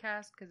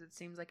podcast because it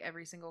seems like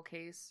every single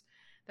case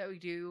that we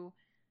do,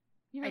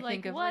 You're I like,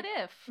 think of what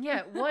like, if?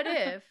 Yeah, what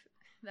if?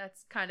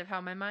 That's kind of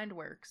how my mind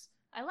works.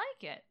 I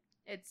like it.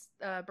 It's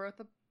both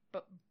a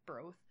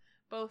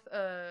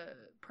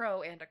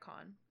pro and a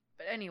con.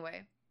 But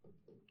anyway,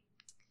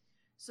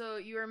 so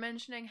you were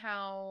mentioning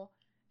how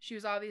she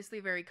was obviously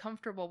very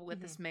comfortable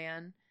with this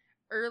man.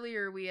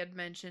 Earlier we had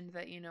mentioned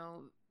that,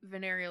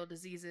 venereal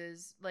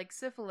diseases like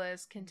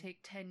syphilis can take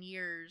 10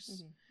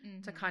 years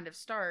to kind of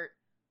start.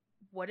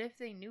 What if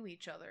they knew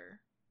each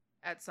other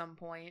at some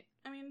point?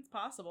 I mean, it's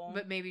possible.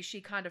 But maybe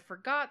she kind of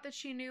forgot that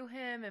she knew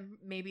him, and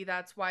maybe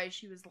that's why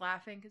she was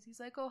laughing, because he's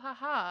like, oh,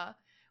 haha,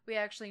 we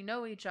actually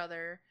know each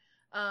other.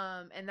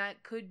 And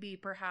that could be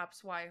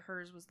perhaps why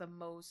hers was the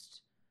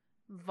most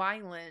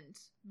violent,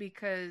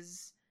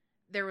 because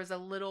there was a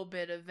little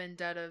bit of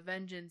vendetta,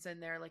 vengeance in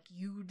there. Like,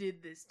 you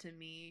did this to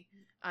me.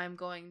 I'm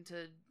going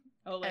to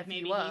F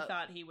maybe you he up.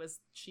 thought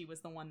she was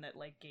the one that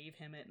like gave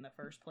him it in the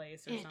first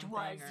place, or It something.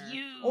 was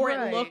you. Or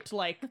Right. it looked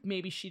like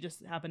maybe she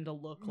just happened to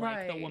look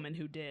like the Right. woman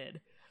who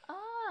did.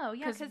 Oh,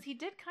 yeah, 'Cause- because he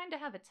did kind of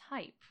have a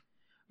type.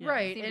 Yeah.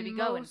 Right, Seemed to and be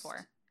going most,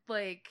 for.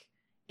 like,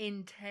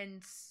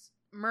 intense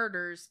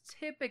murders,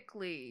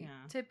 typically,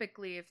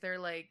 if they're,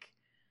 like,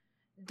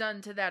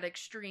 done to that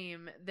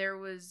extreme, there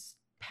was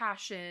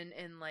passion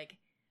and, like,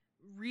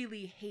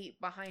 really hate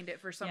behind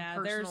it for some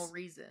personal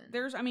reason.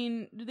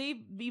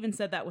 They've even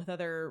said that with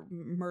other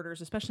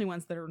murders, especially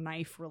ones that are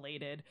knife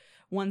related,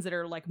 ones that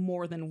are like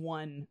more than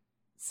one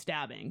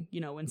stabbing.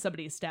 When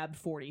somebody is stabbed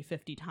 40,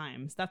 50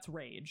 times, that's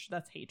rage,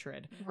 that's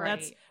hatred. Right.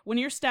 That's when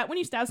you stab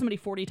somebody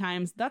 40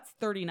 times, that's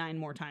 39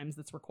 more times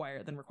that's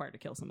required to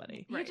kill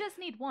somebody. You just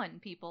need one,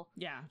 people.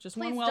 Yeah, just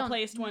Please one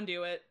well-placed one,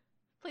 do it.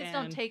 Please And-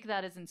 don't take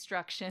that as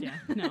instruction. Yeah,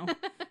 no.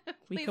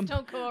 Please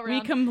don't go around. We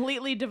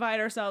completely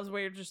divide ourselves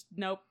where you're just,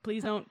 nope,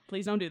 please don't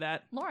do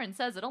that. Lauren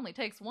says it only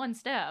takes one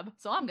stab,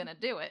 so I'm gonna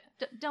do it.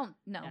 No.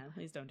 Yeah,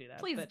 please don't do that.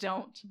 Please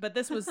don't. But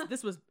this was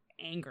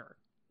anger.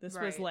 This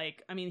was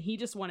Right. like, he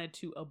just wanted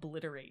to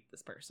obliterate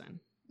this person.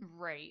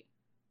 Right.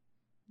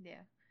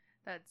 Yeah,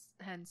 that's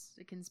hence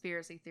a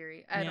conspiracy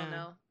theory. I don't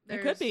know.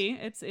 It could be.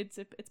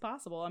 It's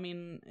possible. I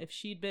mean, if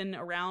she'd been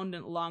around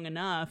long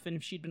enough, and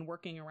if she'd been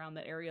working around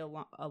that area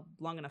a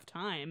long enough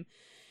time,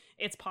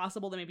 it's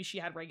possible that maybe she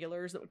had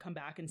regulars that would come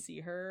back and see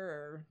her,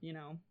 or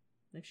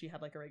if she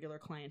had like a regular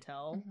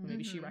clientele,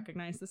 maybe she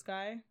recognized this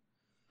guy.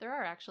 There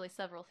are actually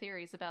several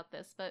theories about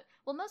this, but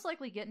we'll most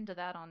likely get into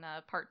that on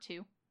part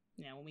 2.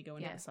 Yeah, when we go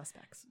into the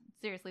suspects.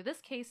 Seriously, this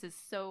case is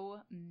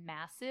so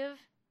massive,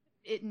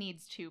 it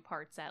needs 2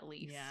 parts at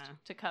least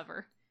to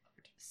cover.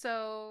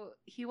 So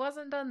he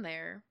wasn't done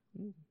there.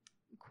 Ooh.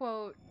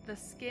 Quote, the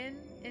skin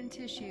and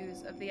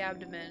tissues of the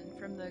abdomen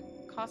from the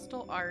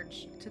costal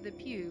arch to the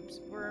pubes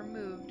were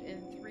removed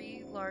in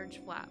 3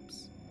 large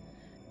flaps.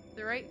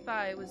 The right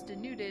thigh was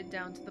denuded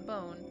down to the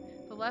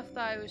bone. The left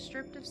thigh was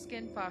stripped of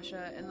skin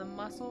fascia and the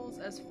muscles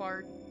as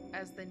far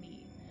as the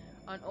knee.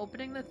 On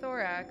opening the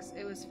thorax,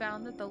 it was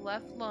found that the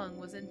left lung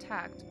was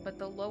intact, but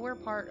the lower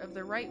part of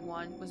the right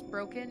one was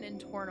broken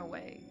and torn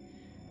away.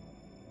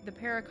 The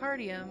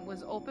pericardium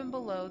was open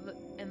below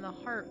and the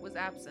heart was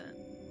absent.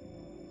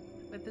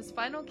 With this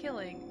final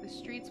killing, the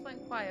streets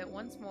went quiet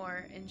once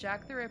more, and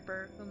Jack the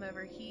Ripper,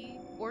 whomever he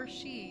or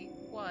she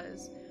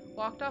was,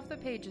 walked off the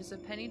pages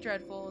of penny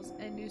dreadfuls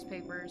and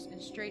newspapers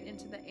and straight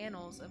into the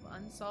annals of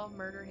unsolved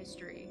murder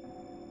history.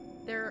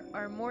 There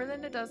are more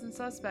than a dozen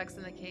suspects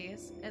in the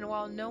case, and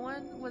while no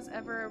one was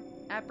ever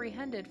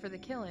apprehended for the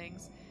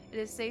killings, it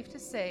is safe to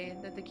say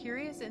that the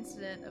curious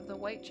incident of the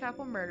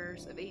Whitechapel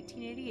murders of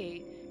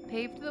 1888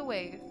 paved the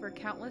way for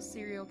countless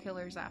serial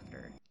killers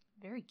after.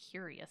 Very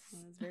curious.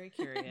 It's very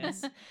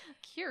curious.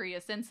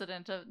 Curious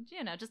incident of,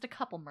 just a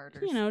couple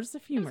murders. Just a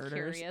few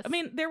murders. Curious. I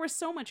mean, there was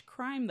so much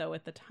crime, though,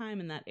 at the time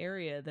in that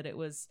area that it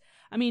was...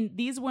 I mean,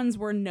 these ones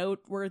were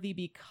noteworthy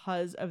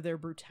because of their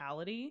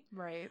brutality.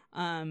 Right.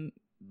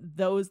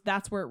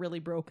 That's where it really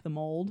broke the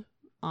mold,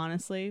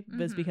 honestly,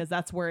 because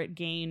that's where it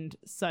gained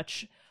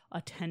such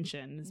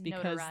attention, is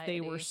because they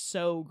were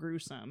so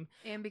gruesome.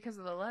 And because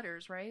of the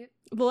letters, right?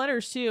 The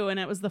letters too, and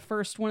it was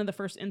one of the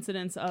first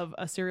incidents of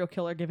a serial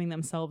killer giving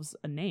themselves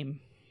a name.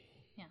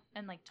 Yeah,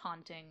 and like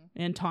taunting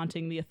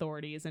the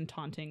authorities and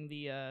taunting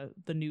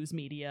the news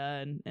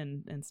media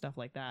and stuff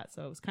like that.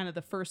 So it was kind of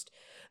the first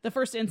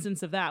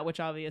instance of that, which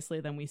obviously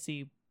then we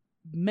see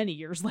many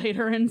years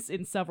later in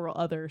several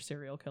other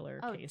serial killer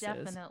cases.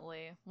 Oh,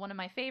 definitely. One of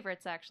my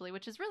favorites, actually,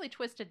 which is really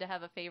twisted to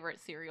have a favorite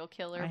serial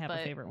killer. I have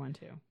a favorite one,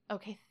 too.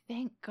 Okay,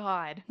 thank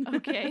God.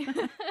 Okay.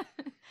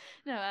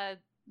 No,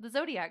 the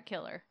Zodiac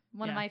Killer.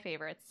 One of my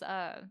favorites.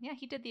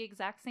 He did the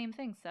exact same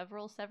thing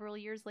several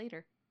years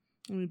later.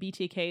 I mean,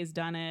 BTK's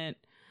done it.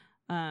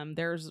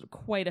 There's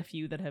quite a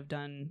few that have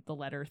done the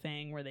letter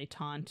thing where they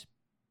taunt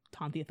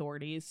the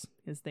authorities,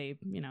 because they,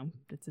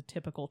 it's a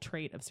typical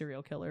trait of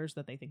serial killers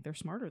that they think they're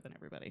smarter than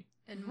everybody.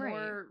 And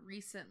more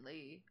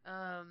recently,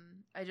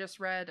 I just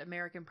read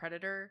American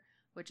Predator,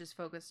 which is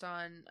focused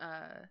on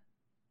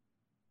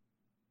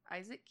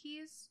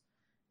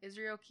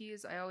Israel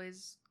Keys. I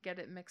always get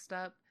it mixed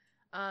up.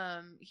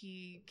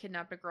 He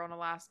kidnapped a girl in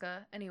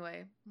Alaska.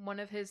 Anyway,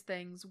 one of his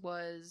things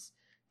was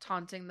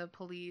taunting the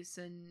police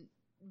and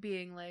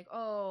being like,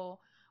 oh,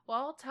 well,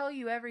 I'll tell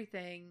you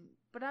everything,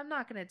 but I'm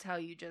not going to tell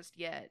you just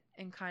yet.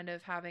 And kind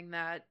of having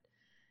that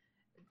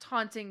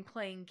taunting,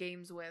 playing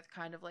games with,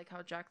 kind of like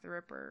how Jack the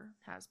Ripper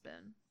has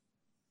been.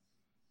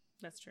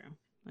 That's true.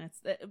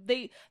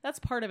 That's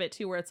part of it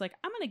too, where it's like,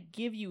 I'm going to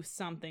give you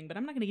something, but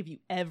I'm not going to give you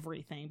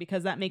everything,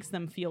 because that makes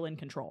them feel in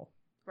control.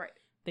 Right.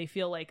 They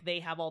feel like they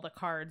have all the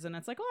cards, and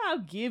it's like, oh, I'll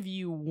give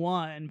you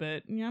one,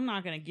 but I'm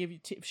not going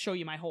to show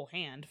you my whole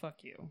hand.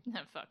 Fuck you.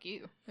 Fuck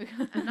you.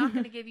 I'm not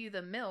going to give you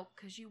the milk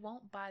because you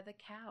won't buy the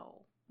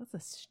cow. That's a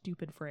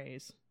stupid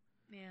phrase.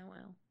 Yeah,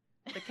 well.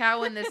 The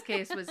cow in this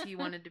case was he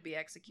wanted to be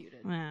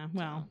executed. Yeah,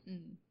 well. So.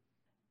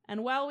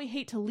 And while we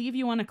hate to leave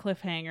you on a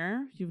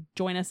cliffhanger, you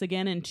join us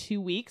again in 2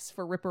 weeks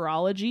for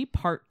Ripperology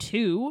Part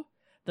 2,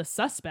 The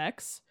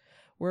Suspects,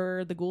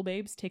 where the Ghoul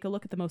Babes take a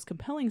look at the most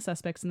compelling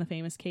suspects in the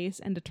famous case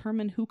and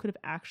determine who could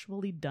have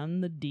actually done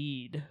the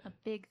deed. A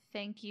big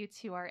thank you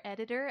to our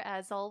editor,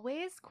 as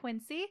always,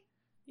 Quincy.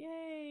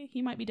 Yay!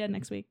 He might be dead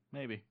next week.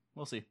 Maybe.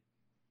 We'll see.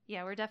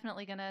 Yeah, we're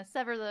definitely going to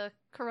sever the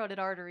carotid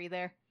artery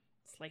there.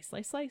 Slice,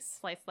 slice, slice.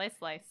 Slice, slice,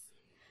 slice.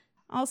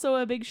 Also,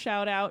 a big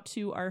shout out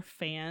to our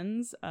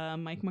fans,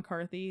 Mike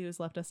McCarthy, who's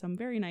left us some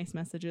very nice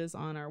messages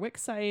on our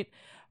Wix site.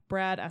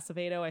 Brad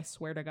Acevedo, I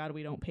swear to God,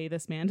 we don't pay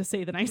this man to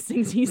say the nice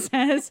things he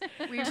says.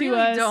 We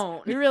really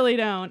don't. We really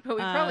don't. But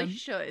we probably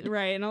should.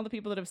 Right. And all the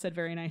people that have said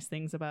very nice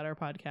things about our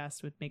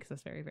podcast makes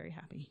us very, very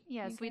happy.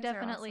 Yes, we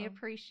definitely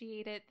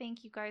appreciate it.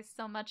 Thank you guys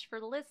so much for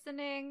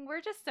listening.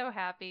 We're just so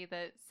happy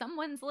that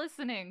someone's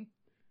listening.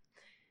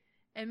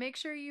 And make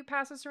sure you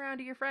pass us around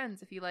to your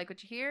friends. If you like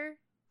what you hear,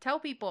 tell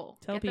people.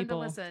 Get them to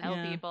listen.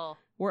 Tell people.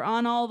 We're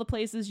on all the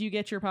places you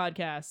get your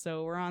podcasts.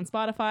 So we're on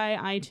Spotify,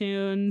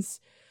 iTunes,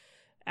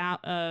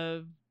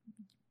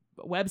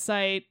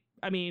 website.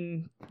 I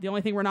mean, the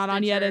only thing we're not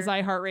on yet is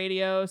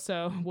iHeartRadio,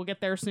 so we'll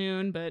get there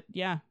soon. But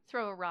yeah,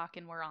 throw a rock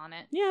and we're on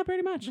it. Yeah,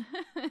 pretty much.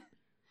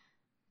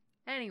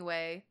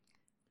 Anyway,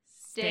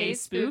 stay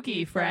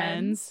spooky,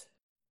 friends.